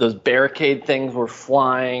 Those barricade things were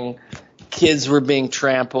flying. Kids were being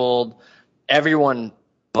trampled. Everyone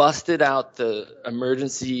busted out the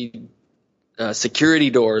emergency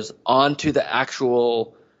security doors onto the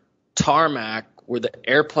actual tarmac where the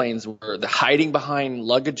airplanes were. The hiding behind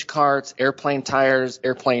luggage carts, airplane tires,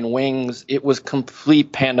 airplane wings. It was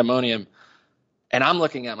complete pandemonium. And I'm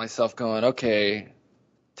looking at myself going, okay,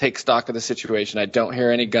 take stock of the situation. I don't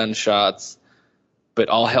hear any gunshots, but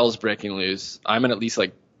all hell's breaking loose. I'm going to at least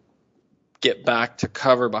like get back to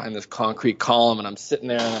cover behind this concrete column. And I'm sitting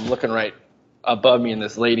there and I'm looking right above me, and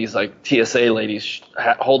this lady's like TSA lady's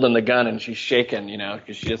holding the gun and she's shaking,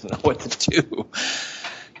 because she doesn't know what to do.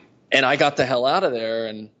 And I got the hell out of there.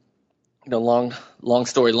 And, long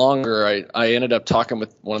story longer, I ended up talking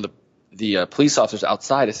with one of the police officers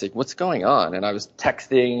outside. I said, what's going on? And I was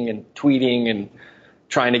texting and tweeting and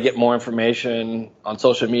trying to get more information on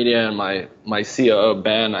social media. And my COO,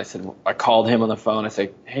 Ben, I called him on the phone. I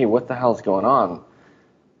said, hey, what the hell's going on?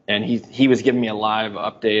 And he was giving me a live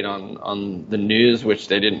update on the news, which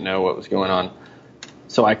they didn't know what was going on.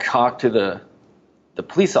 So I talked to the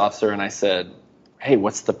police officer and I said, hey,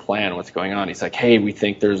 what's the plan? What's going on? He's like, hey, we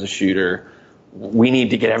think there's a shooter. We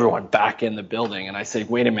need to get everyone back in the building. And I said,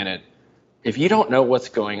 wait a minute. If you don't know what's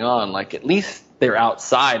going on, like at least they're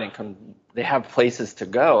outside and they have places to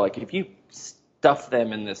go. Like if you stuff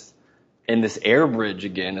them in this air bridge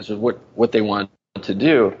again, this is what they want to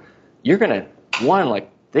do, you're going to,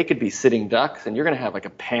 they could be sitting ducks and you're going to have like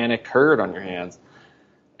a panicked herd on your hands.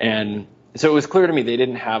 And so it was clear to me they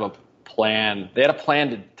didn't have a plan. They had a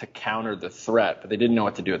plan to counter the threat, but they didn't know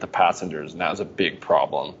what to do with the passengers. And that was a big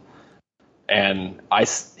problem. And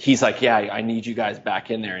he's like, yeah, I need you guys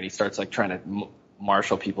back in there. And he starts like trying to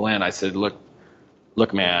marshal people in. I said, look,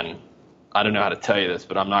 man, I don't know how to tell you this,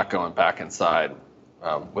 but I'm not going back inside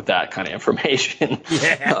with that kind of information.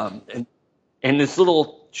 Yeah. And this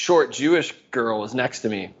little short Jewish girl was next to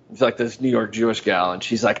me. It's like this New York Jewish gal. And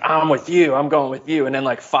she's like, I'm with you. I'm going with you. And then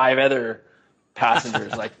like 5 other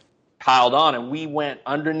passengers like piled on. And we went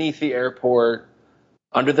underneath the airport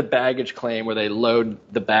under the baggage claim where they load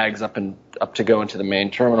the bags up to go into the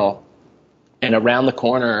main terminal, and around the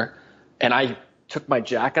corner, and I took my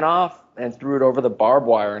jacket off and threw it over the barbed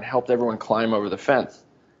wire and helped everyone climb over the fence.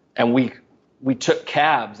 And we took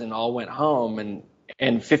cabs and all went home,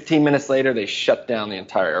 and 15 minutes later they shut down the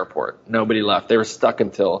entire airport. Nobody left. They were stuck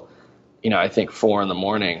until, I think 4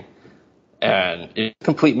 a.m. And it's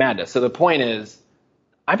complete madness. So the point is,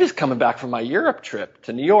 I'm just coming back from my Europe trip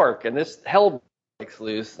to New York, and this hell breaks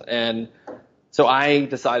loose. And so I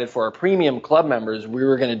decided for our premium club members, we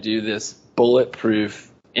were going to do this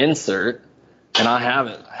bulletproof insert, and I have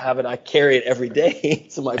it. I carry it every day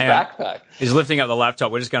to my backpack. He's lifting up the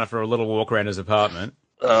laptop. We're just going for a little walk around his apartment.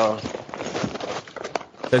 Oh.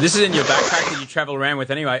 So this is in your backpack that you travel around with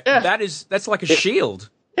anyway. Yeah. That's like a shield.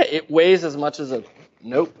 Yeah, it weighs as much as a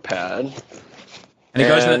notepad. And it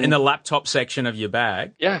goes in the laptop section of your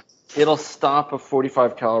bag. Yeah, it'll stop a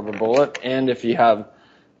 .45 caliber bullet, and if you have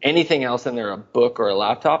anything else in there, a book or a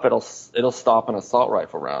laptop, it'll stop an assault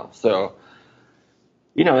rifle round. So,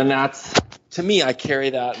 and that's, to me, I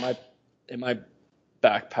carry that in my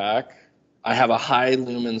backpack. I have a high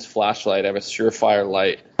lumens flashlight. I have a Surefire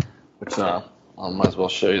light, which I might as well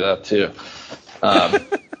show you that too.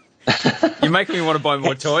 You're making me want to buy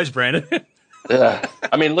more toys, Brandon. Yeah,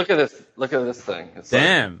 I mean, look at this. Look at this thing. It's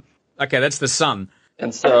damn. Okay, that's the sun.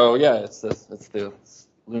 And so, yeah, it's the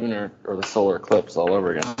lunar or the solar eclipse all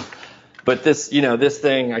over again. But this, this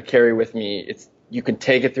thing I carry with me. You can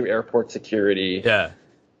take it through airport security. Yeah.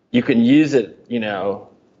 You can use it. You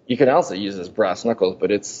can also use it as brass knuckles.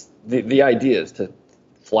 But it's the idea is to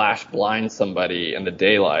flash blind somebody in the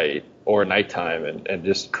daylight or nighttime and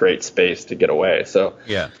just create space to get away. So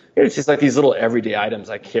yeah. It's just like these little everyday items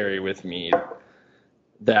I carry with me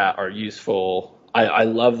that are useful. I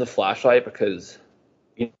love the flashlight because,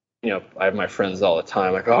 I have my friends all the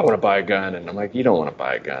time like, oh, I want to buy a gun. And I'm like, you don't want to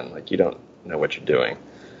buy a gun. Like, you don't know what you're doing.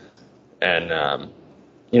 And,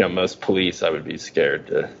 most police, I would be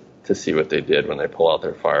scared to see what they did when they pull out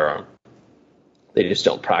their firearm. They just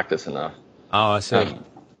don't practice enough. Oh, I see.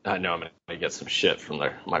 I know I'm going to get some shit from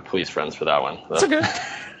my police friends for that one. That's okay.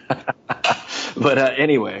 But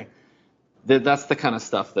anyway, that's the kind of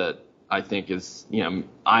stuff that I think is,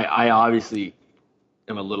 I obviously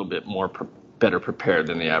am a little bit better prepared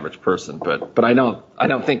than the average person, but I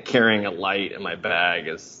don't think carrying a light in my bag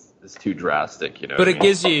is too drastic, But it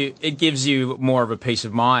gives you more of a peace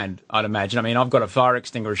of mind, I'd imagine. I mean, I've got a fire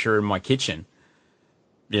extinguisher in my kitchen.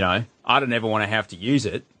 I don't ever want to have to use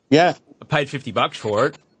it. Yeah. I paid $50 for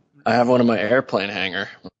it. I have one in my airplane hangar.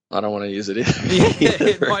 I don't want to use it either.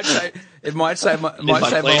 Yeah, it might save my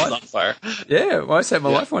life. On fire. Yeah, it might save my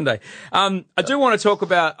life one day. I do want to talk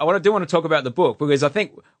about the book, because I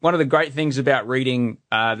think one of the great things about reading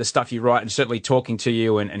the stuff you write and certainly talking to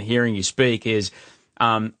you and hearing you speak is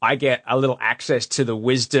I get a little access to the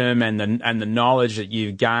wisdom and the knowledge that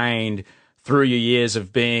you've gained through your years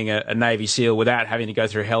of being a Navy SEAL without having to go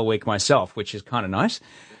through Hell Week myself, which is kind of nice.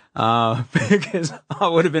 Because I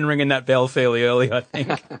would have been ringing that bell fairly early, I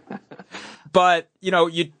think. But,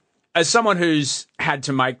 you, as someone who's had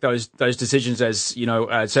to make those decisions as,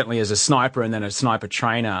 certainly as a sniper and then a sniper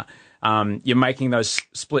trainer, you're making those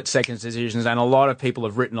split seconds decisions. And a lot of people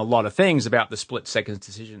have written a lot of things about the split seconds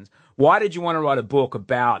decisions. Why did you want to write a book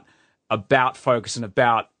about focus and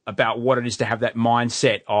about what it is to have that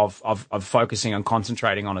mindset of focusing and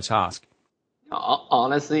concentrating on a task?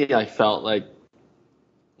 Honestly, I felt like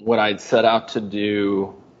what I'd set out to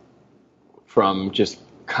do from just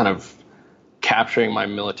kind of capturing my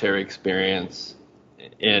military experience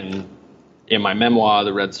in my memoir,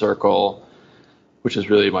 The Red Circle, which is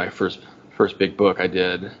really my first big book I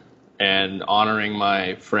did, and honoring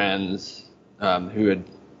my friends who had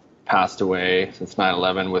passed away since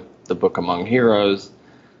 9/11 with the book Among Heroes,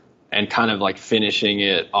 and kind of like finishing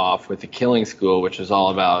it off with The Killing School, which is all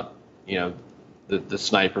about, the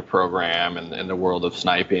sniper program and the world of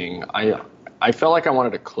sniping. I felt like I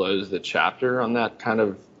wanted to close the chapter on that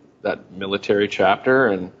that military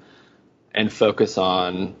chapter and focus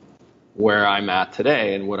on where I'm at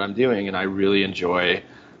today and what I'm doing. And I really enjoy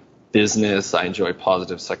business. I enjoy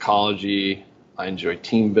positive psychology. I enjoy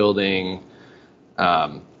team building.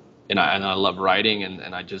 And I love writing.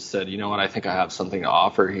 And I just said, what, I think I have something to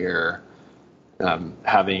offer here.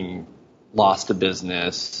 Having lost a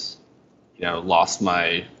business, lost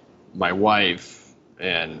my wife,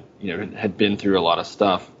 and had been through a lot of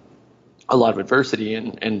stuff, a lot of adversity,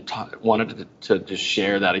 and wanted to just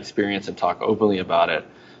share that experience and talk openly about it.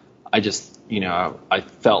 I just I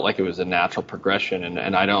felt like it was a natural progression,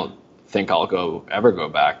 and I don't think I'll ever go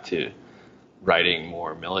back to writing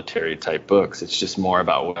more military type books. It's just more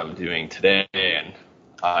about what I'm doing today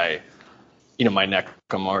my neck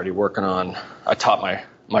I'm already working on. I taught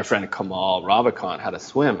my friend Kamal Ravikant how to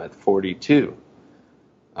swim at 42.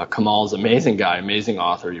 Kamal's an amazing guy, amazing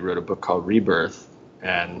author. He wrote a book called Rebirth,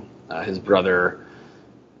 and his brother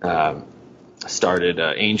started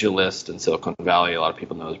AngelList in Silicon Valley. A lot of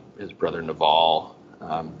people know his brother Naval.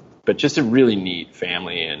 But just a really neat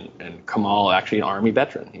family, and Kamal, actually an Army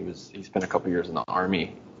veteran. He spent a couple years in the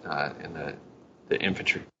Army in the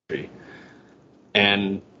infantry,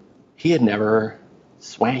 and he had never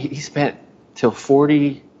swam. He spent till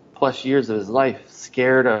 40 plus years of his life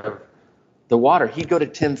scared of the water. He'd go to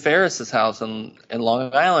Tim Ferriss's house in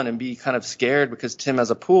Long Island and be kind of scared because Tim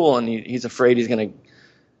has a pool and he's afraid he's going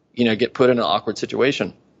to, get put in an awkward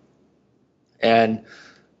situation. And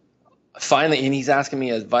finally, and he's asking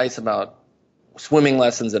me advice about swimming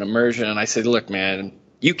lessons and immersion. And I said, look, man,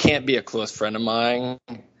 you can't be a close friend of mine,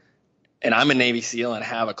 and I'm a Navy SEAL, and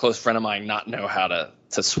have a close friend of mine not know how to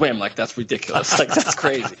swim. Like, that's ridiculous. Like, that's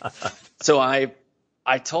crazy. So I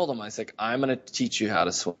told him, I was like, I'm going to teach you how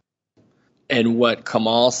to swim. And what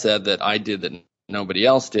Kamal said that I did that nobody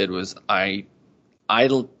else did was I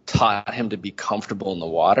taught him to be comfortable in the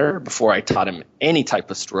water before I taught him any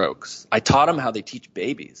type of strokes. I taught him how they teach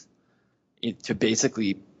babies, to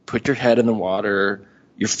basically put your head in the water,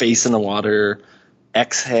 your face in the water,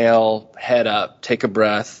 exhale, head up, take a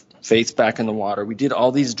breath, face back in the water. We did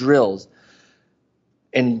all these drills.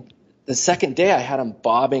 And the second day I had him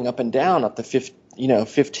bobbing up and down up the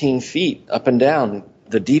 15 feet up and down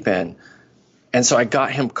the deep end. And so I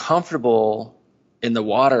got him comfortable in the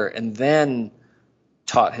water and then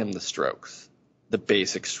taught him the strokes, the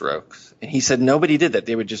basic strokes. And he said nobody did that.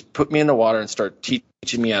 They would just put me in the water and start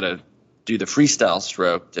teaching me how to do the freestyle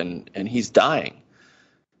stroke, and he's dying.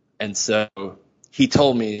 And so he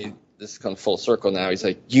told me, this has come full circle now, he's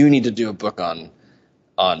like, you need to do a book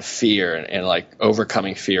on fear and like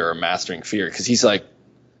overcoming fear or mastering fear. Because he's like,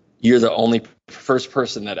 you're the only first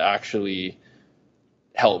person that actually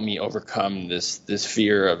helped me overcome this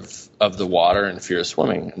fear of the water and fear of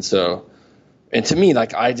swimming. And to me,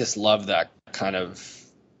 like, I just love that kind of,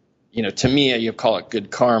 to me, you call it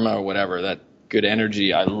good karma or whatever, that good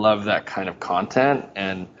energy. I love that kind of content.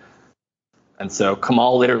 And so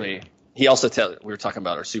Kamal literally, he also we were talking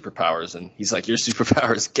about our superpowers, and he's like, your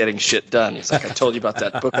superpower is getting shit done. He's like, I told you about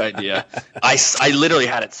that book idea. I literally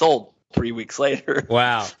had it sold 3 weeks later.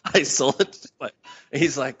 Wow. I sold it.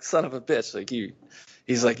 He's like, son of a bitch. Like,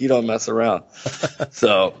 he's like, you don't mess around.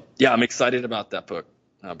 So yeah, I'm excited about that book.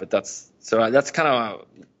 But that's kind of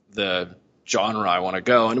the genre I want to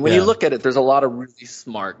go. And when you look at it, there's a lot of really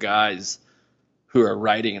smart guys who are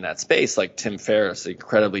writing in that space, like Tim Ferriss,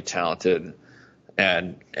 incredibly talented.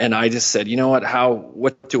 And I just said, you know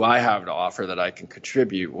what do I have to offer that I can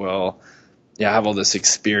contribute? Well, I have all this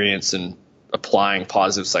experience in applying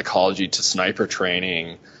positive psychology to sniper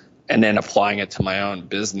training and then applying it to my own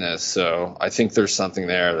business. So I think there's something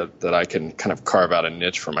there that I can kind of carve out a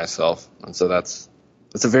niche for myself. And so that's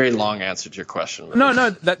a very long answer to your question. No,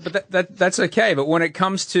 that's okay. But when it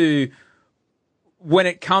comes to,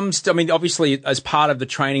 I mean, obviously, as part of the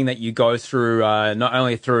training that you go through, not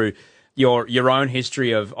only through your own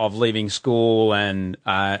history of leaving school and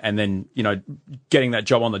then getting that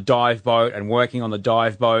job on the dive boat and working on the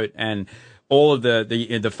dive boat and all of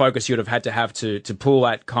the focus you would have had to pull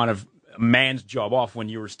that kind of man's job off when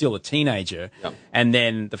you were still a teenager, and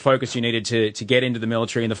then the focus you needed to get into the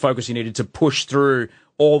military and the focus you needed to push through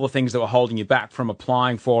all the things that were holding you back from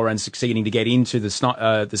applying for and succeeding to get into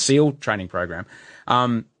the SEAL training program.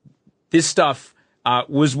 This stuff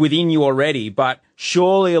was within you already, but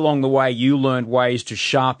surely along the way you learned ways to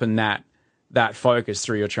sharpen that focus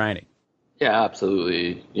through your training. Yeah,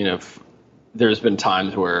 absolutely. There's been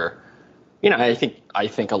times where, I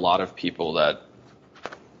think a lot of people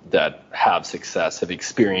that have success have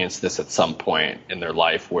experienced this at some point in their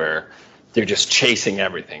life where they're just chasing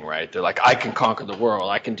everything, right? They're like, I can conquer the world.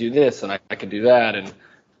 I can do this and I can do that. And,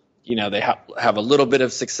 they have a little bit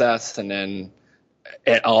of success and then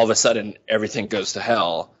all of a sudden everything goes to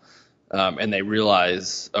hell. And they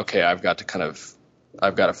realize, okay, I've got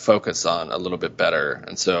to focus on a little bit better.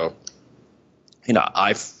 And so,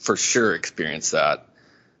 I for sure experienced that.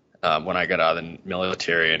 When I got out of the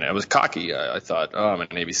military, and I was cocky. I thought, I'm a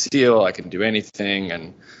Navy SEAL, I can do anything,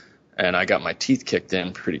 and I got my teeth kicked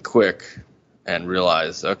in pretty quick, and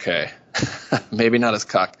realized, okay, maybe not as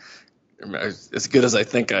as good as I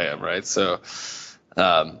think I am, right? So,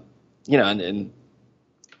 and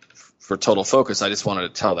for total focus, I just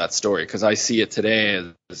wanted to tell that story because I see it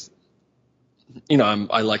today as,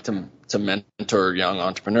 I like to mentor young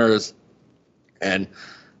entrepreneurs, and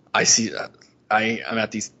I see that I'm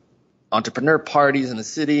at these entrepreneur parties in the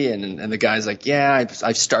city, and the guy's like, yeah,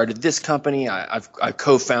 I've started this company, I've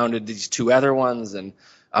co-founded these 2 other ones, and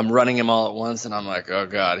I'm running them all at once. And I'm like, oh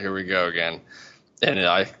God, here we go again. And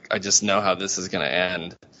I just know how this is going to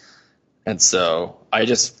end. And so I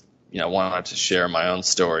just, wanted to share my own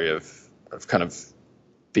story of kind of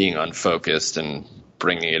being unfocused and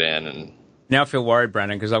bringing it in. And now I feel worried,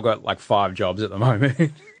 Brandon, because I've got like 5 jobs at the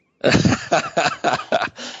moment.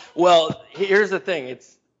 Well, here's the thing.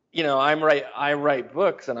 It's, I write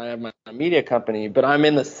books and I have my media company, but I'm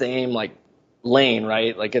in the same like lane,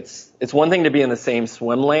 right? Like it's one thing to be in the same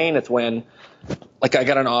swim lane. It's when, like, I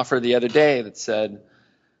got an offer the other day that said,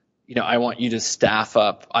 I want you to staff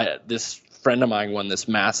up. This friend of mine won this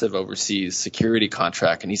massive overseas security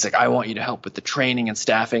contract, and he's like, I want you to help with the training and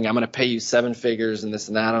staffing. I'm going to pay you 7 figures and this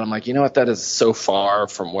and that. And I'm like, you know what? That is so far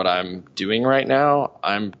from what I'm doing right now.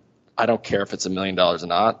 I don't care if it's $1 million or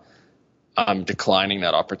not. I'm declining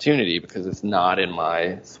that opportunity because it's not in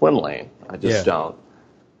my swim lane. I just don't.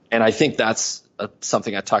 And I think that's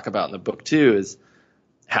something I talk about in the book too, is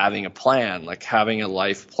having a plan, like having a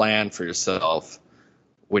life plan for yourself,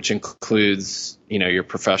 which includes, your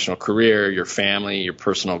professional career, your family, your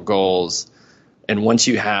personal goals. And once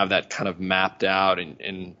you have that kind of mapped out,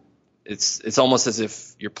 and it's almost as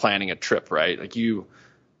if you're planning a trip, right? Like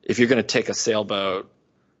if you're going to take a sailboat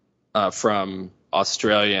from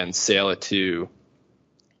Australia and sail it to,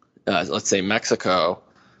 let's say Mexico,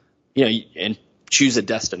 and choose a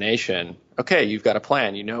destination. Okay, you've got a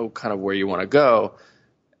plan. You know kind of where you want to go.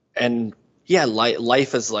 And yeah,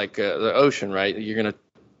 life is like the ocean, right? You're going to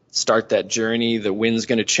start that journey. The wind's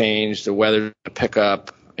going to change. The weather's going to pick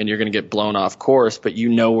up, and you're going to get blown off course. But you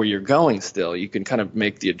know where you're going still. You can kind of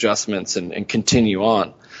make the adjustments and continue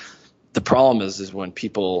on. The problem is when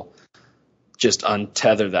people just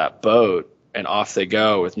untether that boat and off they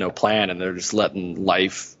go with no plan, and they're just letting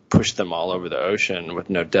life push them all over the ocean with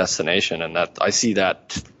no destination. And that I see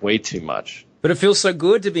that way too much. But it feels so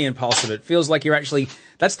good to be impulsive. It feels like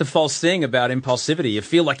that's the false thing about impulsivity. You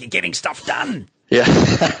feel like you're getting stuff done.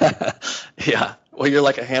 Yeah. Yeah. Well, you're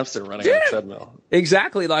like a hamster running on a treadmill.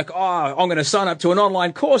 Exactly. Like, I'm going to sign up to an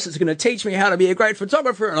online course that's going to teach me how to be a great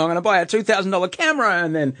photographer, and I'm going to buy a $2,000 camera.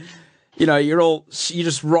 And then, you're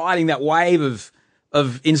just riding that wave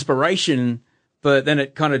of inspiration, but then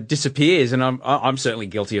it kind of disappears. And I'm certainly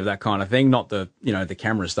guilty of that kind of thing. Not the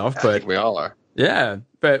camera stuff, but I think we all are. Yeah.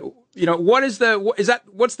 But, what's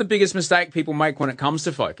the biggest mistake people make when it comes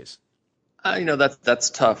to focus? That's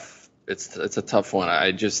tough. It's a tough one.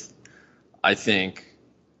 I think,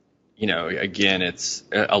 again, it's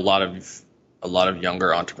a lot of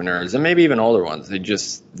younger entrepreneurs and maybe even older ones.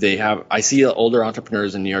 I see older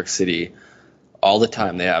entrepreneurs in New York City all the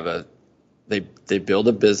time. They build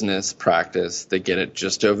a business practice. They get it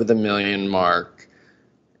just over the $1 million mark.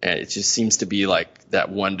 And it just seems to be like that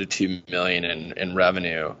 1 to 2 million in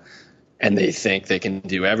revenue. And they think they can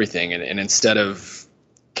do everything. And instead of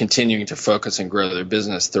continuing to focus and grow their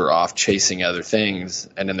business, they're off chasing other things,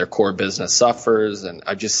 and then their core business suffers. And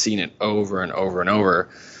I've just seen it over and over and over.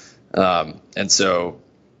 And so,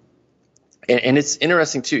 and it's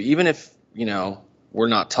interesting too, even if, we're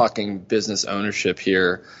not talking business ownership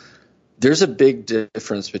here, there's a big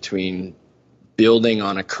difference between building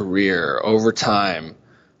on a career over time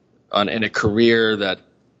in a career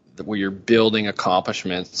where you're building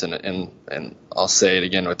accomplishments, and I'll say it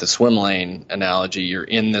again with the swim lane analogy, you're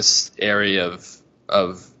in this area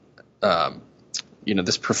of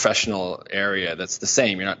this professional area that's the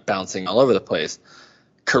same. You're not bouncing all over the place.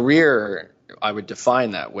 Career, I would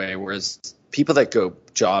define that way, whereas people that go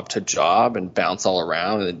job to job and bounce all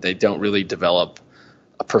around, and they don't really develop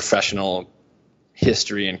a professional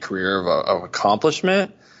history and career of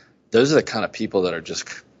accomplishment, those are the kind of people that are just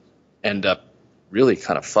end up really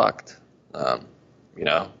kind of fucked,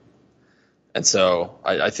 And so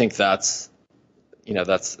I think that's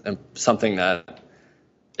something that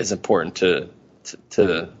is important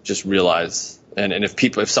to just realize. And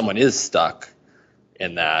if someone is stuck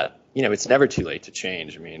in that, it's never too late to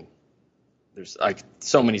change. I mean, there's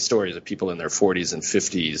so many stories of people in their 40s and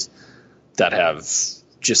 50s that have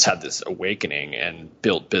just had this awakening and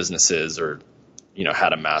built businesses or,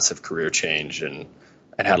 had a massive career change and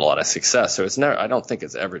had a lot of success. So I don't think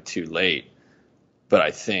it's ever too late, but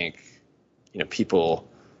I think, people,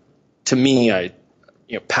 to me,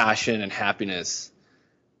 passion and happiness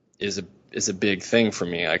is a big thing for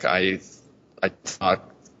me. Like I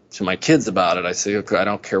talk to my kids about it. I say, okay, I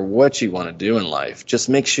don't care what you want to do in life. Just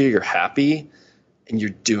make sure you're happy and you're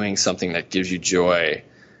doing something that gives you joy.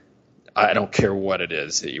 I don't care what it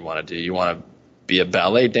is that you want to do. You want to be a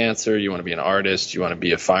ballet dancer, you want to be an artist, you want to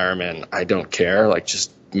be a fireman. I don't care. Like,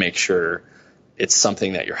 just make sure it's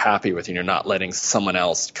something that you're happy with and you're not letting someone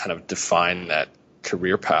else kind of define that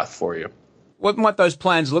career path for you. What might those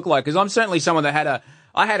plans look like? Because I'm certainly someone that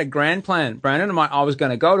I had a grand plan, Brandon. I was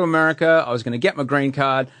going to go to America. I was going to get my green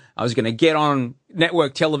card. I was going to get on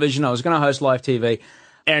network television. I was going to host live TV.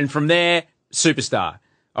 And from there, superstar.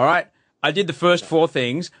 All right. I did the first 4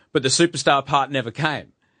 things, but the superstar part never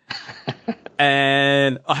came.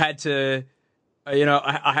 And I had to,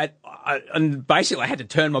 and basically I had to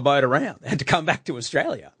turn my boat around. I had to come back to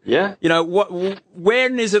Australia. Yeah.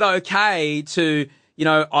 When is it okay to,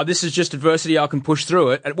 this is just adversity, I can push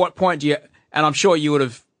through it? At what point do you, and I'm sure you would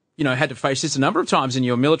have, had to face this a number of times in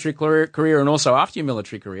your military career and also after your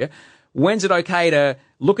military career. When's it okay to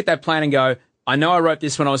look at that plan and go, I know I wrote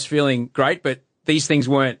this when I was feeling great, but these things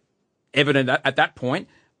weren't evident at that point.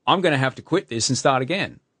 I'm going to have to quit this and start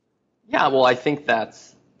again. Yeah, well, I think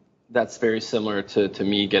that's very similar to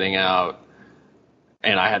me getting out,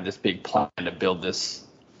 and I had this big plan to build this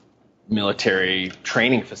military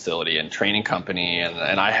training facility and training company,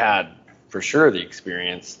 and I had for sure the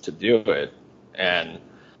experience to do it. And,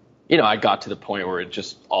 I got to the point where it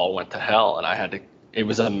just all went to hell, and it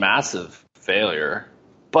was a massive failure.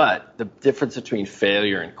 But the difference between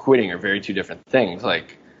failure and quitting are very two different things.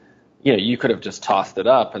 Like, you could have just tossed it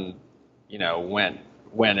up and,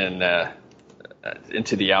 went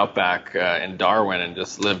into the outback in Darwin and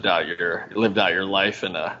just lived out your life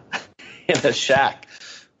in a shack,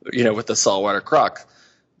 with the saltwater croc.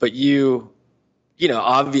 But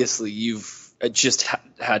obviously you've just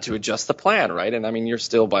had to adjust the plan, right? And I mean, you're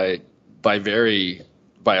still by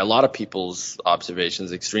a lot of people's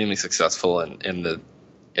observations extremely successful in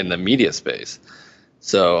the media space.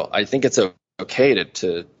 So I think it's okay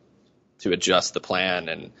to adjust the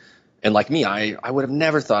plan. And like me, I would have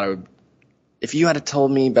never thought if you had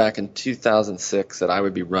told me back in 2006 that I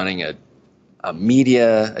would be running a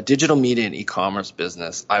digital media and e-commerce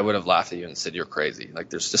business, I would have laughed at you and said, you're crazy.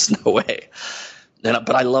 Like, there's just no way.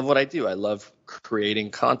 But I love what I do. I love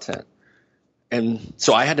creating content. And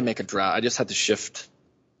so I had to make a draft. I just had to shift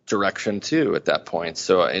direction too at that point.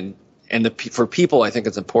 So, for people, I think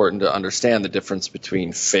it's important to understand the difference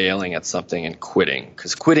between failing at something and quitting,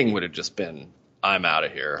 because quitting would have just been, I'm out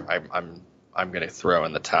of here. I'm going to throw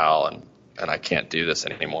in the towel and I can't do this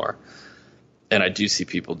anymore. And I do see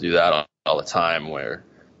people do that all the time, where,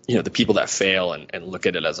 the people that fail and look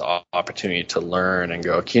at it as an opportunity to learn and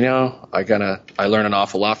go, I learn an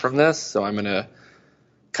awful lot from this, so I'm going to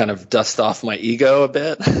kind of dust off my ego a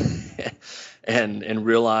bit and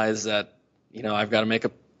realize that, I've got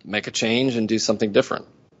to make a change and do something different.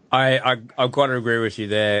 I've got to agree with you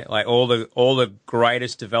there. Like, all the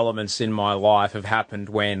greatest developments in my life have happened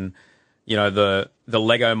when, the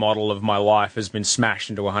Lego model of my life has been smashed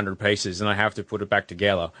into 100 pieces and I have to put it back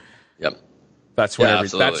together. Yep. That's when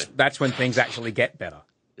that's when things actually get better.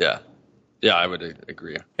 Yeah. Yeah, I would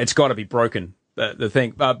agree. It's got to be broken, the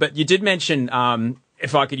thing. But you did mention,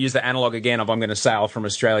 if I could use the analog again of I'm going to sail from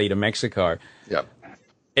Australia to Mexico. Yep.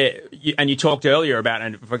 And you talked earlier about,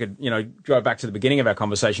 and if I could, go back to the beginning of our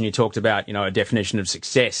conversation, you talked about, a definition of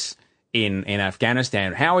success in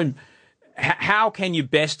Afghanistan. How can you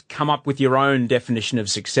best come up with your own definition of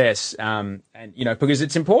success? And, because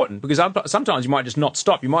it's important, because sometimes you might just not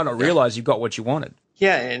stop. You might not realize you've got what you wanted.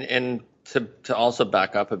 Yeah. And to also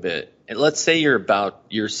back up a bit, and let's say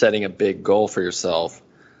you're setting a big goal for yourself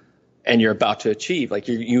and you're about to achieve, like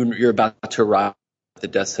you're about to arrive at the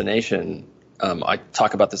destination. I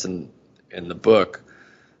talk about this in the book.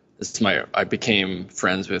 I became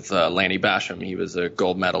friends with Lanny Basham. He was a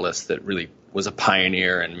gold medalist that really was a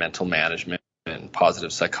pioneer in mental management and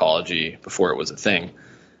positive psychology before it was a thing.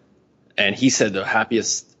 And he said the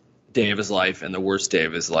happiest day of his life and the worst day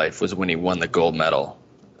of his life was when he won the gold medal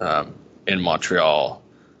in Montreal.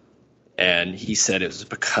 And he said it was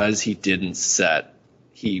because he didn't set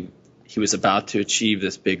he was about to achieve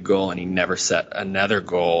this big goal and he never set another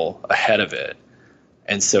goal ahead of it.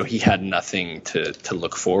 And so he had nothing to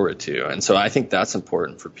look forward to. And so I think that's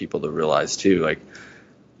important for people to realize too. Like,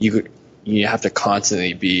 you have to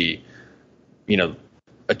constantly be,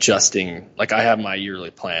 adjusting. Like, I have my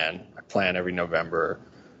yearly plan. I plan every November,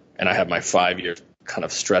 and I have my 5-year kind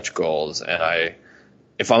of stretch goals. And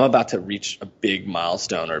if I'm about to reach a big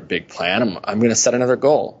milestone or a big plan, I'm going to set another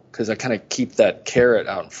goal, because I kind of keep that carrot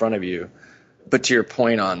out in front of you. But to your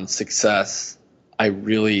point on success, I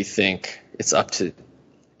really think it's up to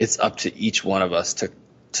each one of us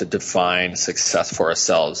to define success for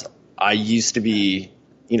ourselves. I used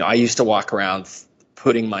to walk around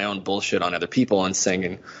putting my own bullshit on other people and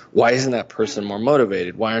saying, why isn't that person more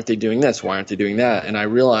motivated? Why aren't they doing this? Why aren't they doing that? And I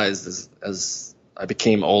realized as I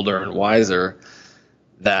became older and wiser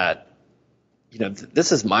that,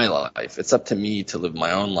 this is my life. It's up to me to live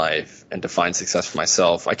my own life and to find success for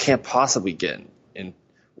myself. I can't possibly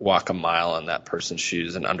walk a mile in that person's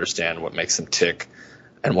shoes and understand what makes them tick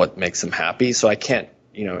and what makes them happy. So I can't,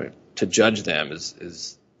 to judge them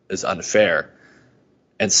is unfair.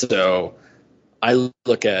 And so I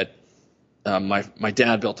look at my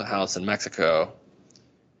dad built a house in Mexico,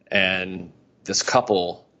 and this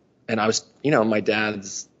couple, and I was, my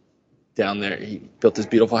dad's down there. He built this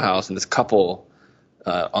beautiful house, and this couple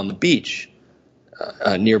on the beach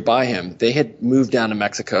nearby him, they had moved down to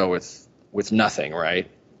Mexico with nothing, right?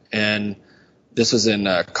 And this was in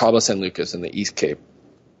Cabo San Lucas in the East Cape.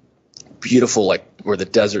 Beautiful, like where the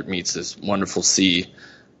desert meets this wonderful sea.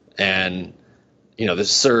 And, the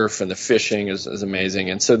surf and the fishing is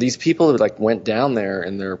amazing. And so these people like went down there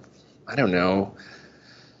in their, I don't know,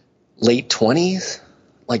 late 20s,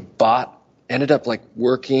 like ended up like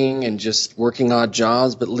working and just working odd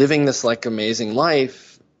jobs, but living this like amazing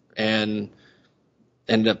life, and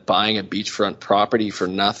ended up buying a beachfront property for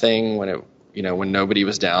nothing when nobody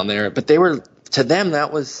was down there. But to them,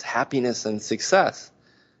 that was happiness and success.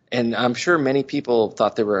 And I'm sure many people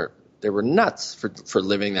thought they were nuts for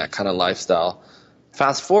living that kind of lifestyle.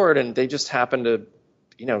 Fast forward, and they just happened to,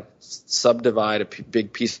 subdivide a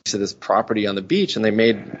big piece of this property on the beach, and they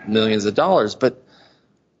made millions of dollars. But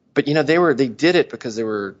they did it because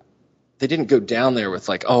they didn't go down there with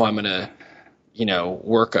like, oh, I'm gonna,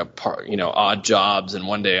 work odd jobs, and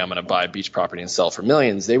one day I'm gonna buy a beach property and sell for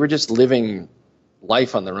millions. They were just living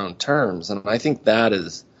life on their own terms, and I think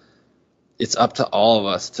it's up to all of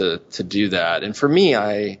us to do that. And for me,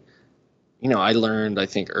 I learned, I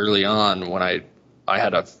think early on when I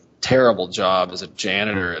had a terrible job as a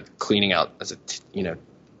janitor at cleaning out as a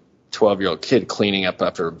 12-year-old kid cleaning up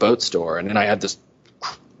after a boat store, and then I had this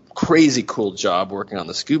crazy cool job working on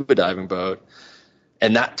the scuba diving boat,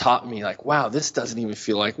 and that taught me like, wow, this doesn't even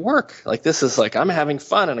feel like work. Like this is like I'm having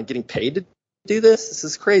fun and I'm getting paid to do this. This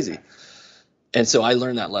is crazy. And so I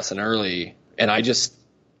learned that lesson early, and I just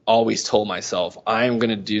always told myself I'm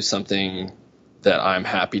going to do something that I'm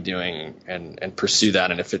happy doing and pursue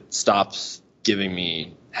that. And if it stops giving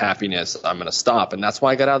me happiness, I'm going to stop. And that's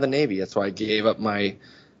why I got out of the Navy. That's why I gave up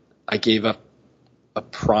a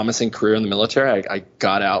promising career in the military. I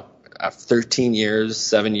got out after 13 years,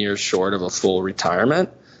 7 years short of a full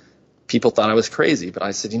retirement. People thought I was crazy, but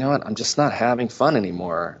I said, you know what? I'm just not having fun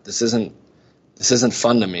anymore. This isn't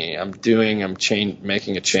fun to me. I'm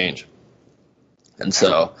making a change. And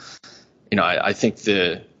so, I think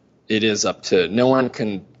it is up to, no one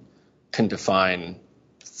can define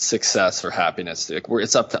success or happiness.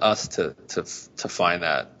 It's up to us to find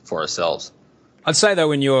that for ourselves. I'd say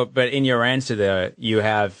though, in your answer there, you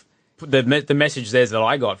have the message there that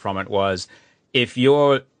I got from it was, if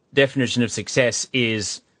your definition of success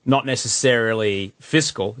is not necessarily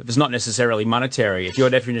fiscal, if it's not necessarily monetary, if your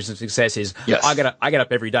definition of success is, yes, I get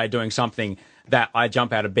up every day doing something that I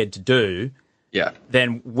jump out of bed to do, yeah,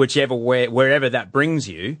 then wherever that brings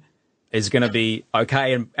you is going to be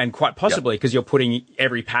okay, and quite possibly because you're putting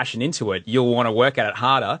every passion into it. You'll want to work at it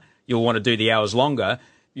harder. You'll want to do the hours longer.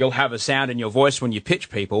 You'll have a sound in your voice when you pitch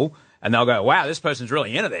people, and they'll go, wow, this person's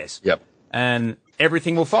really into this. Yep. And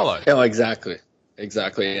everything will follow. Oh, exactly.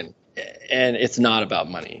 And it's not about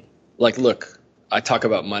money. Like, look, I talk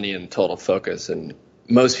about money in Total Focus, and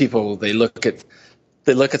most people, they look at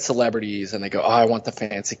celebrities and they go, oh, I want the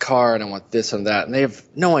fancy car and I want this and that. And they have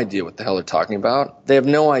no idea what the hell they're talking about. They have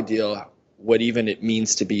no idea what even it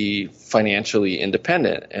means to be financially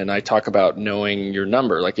independent. And I talk about knowing your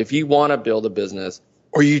number. Like, if you want to build a business,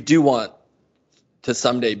 or you do want to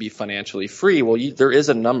someday be financially free, well, there is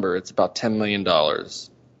a number. It's about $10 million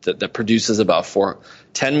that produces about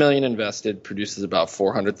 $10 million invested, produces about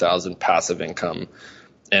 400,000 passive income.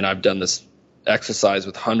 And I've done this exercise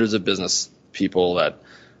with hundreds of business people that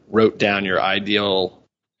wrote down your ideal,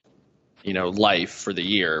 life for the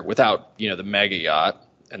year without, the mega yacht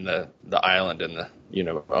and the island and the,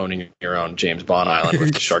 owning your own James Bond island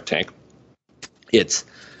with the Shark Tank. It's,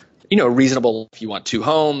 reasonable if you want 2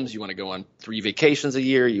 homes, you want to go on 3 vacations a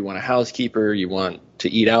year, you want a housekeeper, you want to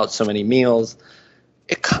eat out so many meals.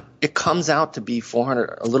 It comes out to be roughly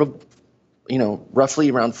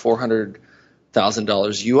around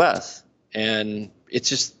 $400,000 US. And it's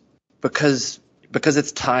just because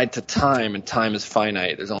it's tied to time, and time is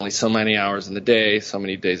finite. There's only so many hours in the day, so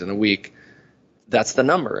many days in the week. That's the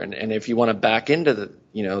number. And if you want to back into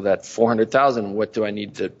that 400,000, what do I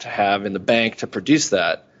need to have in the bank to produce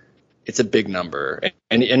that? It's a big number.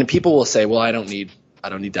 And people will say, well, I don't need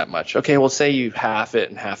that much. Okay, well, say you half it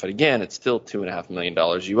and half it again, it's still $2.5 million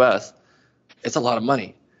US. It's a lot of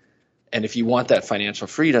money. And if you want that financial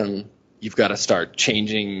freedom, you've got to start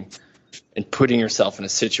changing and putting yourself in a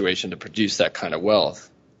situation to produce that kind of wealth.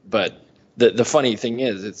 But the funny thing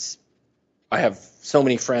is, I have so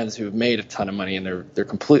many friends who have made a ton of money and they're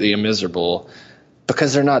completely miserable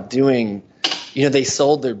because they're not doing, they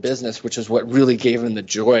sold their business, which is what really gave them the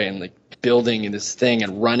joy and like building this thing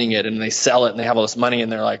and running it, and they sell it and they have all this money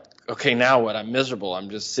and they're like, okay, now what? I'm miserable. I'm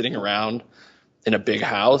just sitting around in a big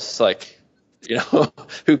house. Like,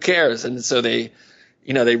 who cares? And so they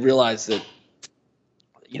realize that,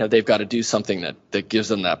 they've got to do something that gives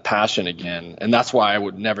them that passion again. And that's why I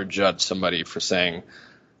would never judge somebody for saying,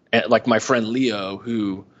 like my friend Leo,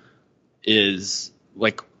 who is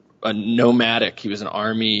like a nomadic. He was an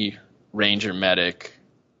Army Ranger medic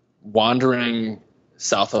wandering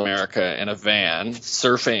South America in a van,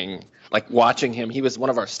 surfing, like watching him. He was one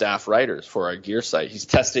of our staff writers for our gear site. He's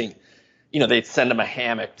testing, they'd send him a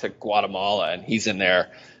hammock to Guatemala and he's in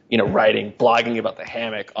there, writing, blogging about the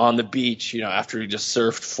hammock on the beach, after he just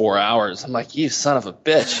surfed 4 hours. I'm like, you son of a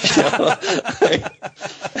bitch.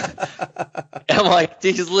 I'm like,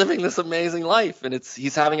 he's living this amazing life and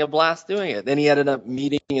he's having a blast doing it. Then he ended up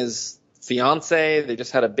meeting his fiance. They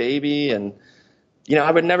just had a baby. And,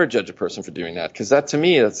 I would never judge a person for doing that, because that to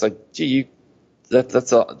me, it's like, gee,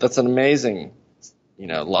 that's an amazing,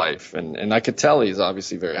 life. And I could tell he's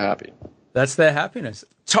obviously very happy. That's their happiness.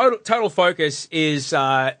 Total Focus is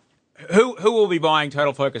who will be buying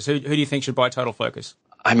Total Focus? Who do you think should buy Total Focus?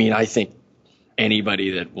 I mean, I think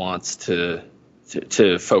anybody that wants to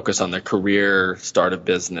focus on their career, start a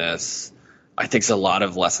business. I think there's a lot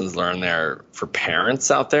of lessons learned there for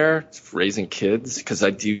parents out there raising kids, because I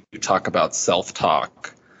do talk about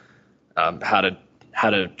self-talk, how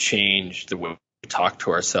to change the way we talk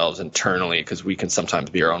to ourselves internally, because we can sometimes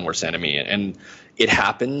be our own worst enemy. And it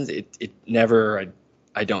happens. It never,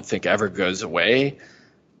 I don't think, ever goes away.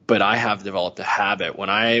 But I have developed a habit when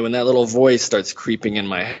that little voice starts creeping in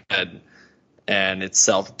my head, and it's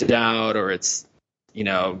self-doubt, or it's,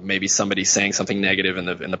 maybe somebody saying something negative in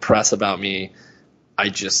the press about me, I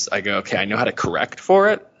go, okay, I know how to correct for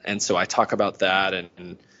it. And so I talk about that,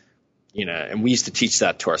 and we used to teach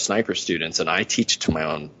that to our sniper students, and I teach it to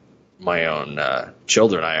my own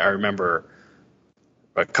children. I remember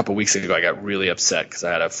a couple of weeks ago, I got really upset because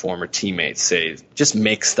I had a former teammate say, just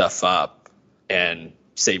make stuff up and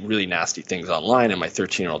say really nasty things online, and my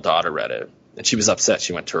 13-year-old daughter read it, and she was upset.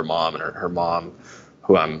 She went to her mom, and her mom,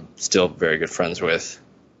 who I'm still very good friends with,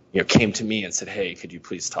 came to me and said, hey, could you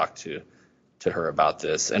please talk to her about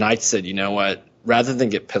this? And I said, you know what, rather than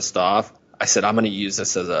get pissed off, I said, I'm going to use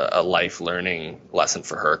this as a life learning lesson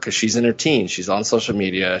for her, because she's in her teens, she's on social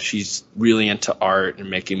media, she's really into art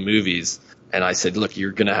and making movies. And I said, look,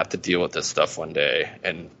 you're going to have to deal with this stuff one day,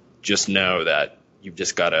 and just know that you've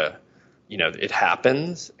just got to, it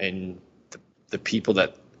happens. And the people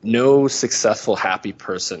that, no successful, happy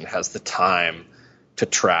person has the time to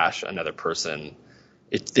trash another person.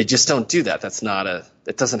 They just don't do that.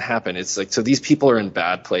 That doesn't happen. It's like, so these people are in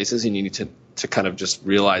bad places, and you need to kind of just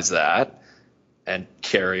realize that and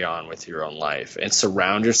carry on with your own life, and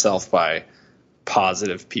surround yourself by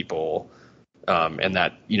positive people. And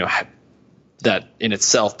that, that in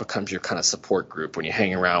itself becomes your kind of support group when you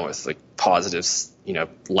hang around with like positive,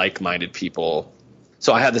 like-minded people.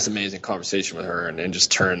 So I had this amazing conversation with her and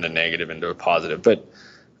just turned the negative into a positive. But,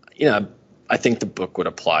 I think the book would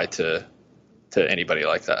apply to anybody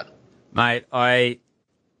like that. Mate, I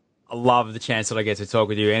love the chance that I get to talk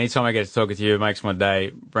with you. Anytime I get to talk with you, it makes my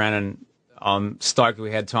day. Brandon, I'm stoked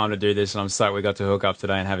we had time to do this, and I'm stoked we got to hook up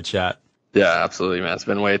today and have a chat. Yeah, absolutely, man. It's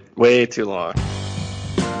been way too long.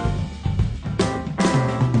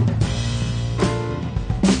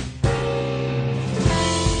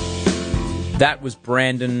 That was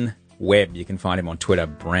Brandon Webb. You can find him on Twitter,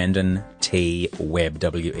 Brandon T. Webb,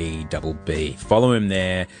 W-E-B-B. Follow him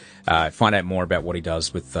there. Find out more about what he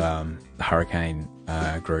does with the Hurricane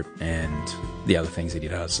group and the other things that he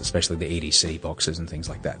does, especially the EDC boxes and things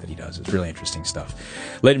like that he does. It's really interesting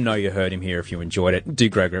stuff. Let him know you heard him here if you enjoyed it. Do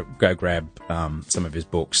go grab some of his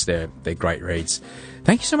books. They're great reads.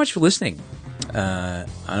 Thank you so much for listening. I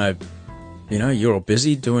know, you're all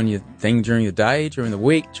busy doing your thing during the day, during the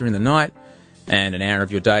week, during the night. And an hour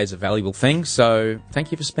of your day is a valuable thing, so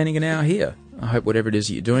thank you for spending an hour here. I hope whatever it is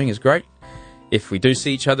that you're doing is great. If we do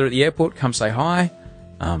see each other at the airport, come say hi.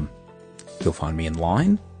 You'll find me in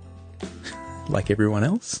line, like everyone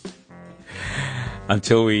else.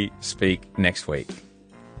 Until we speak next week,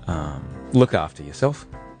 look after yourself.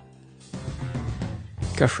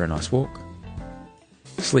 Go for a nice walk.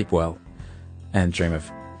 Sleep well, and dream of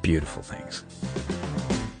beautiful things.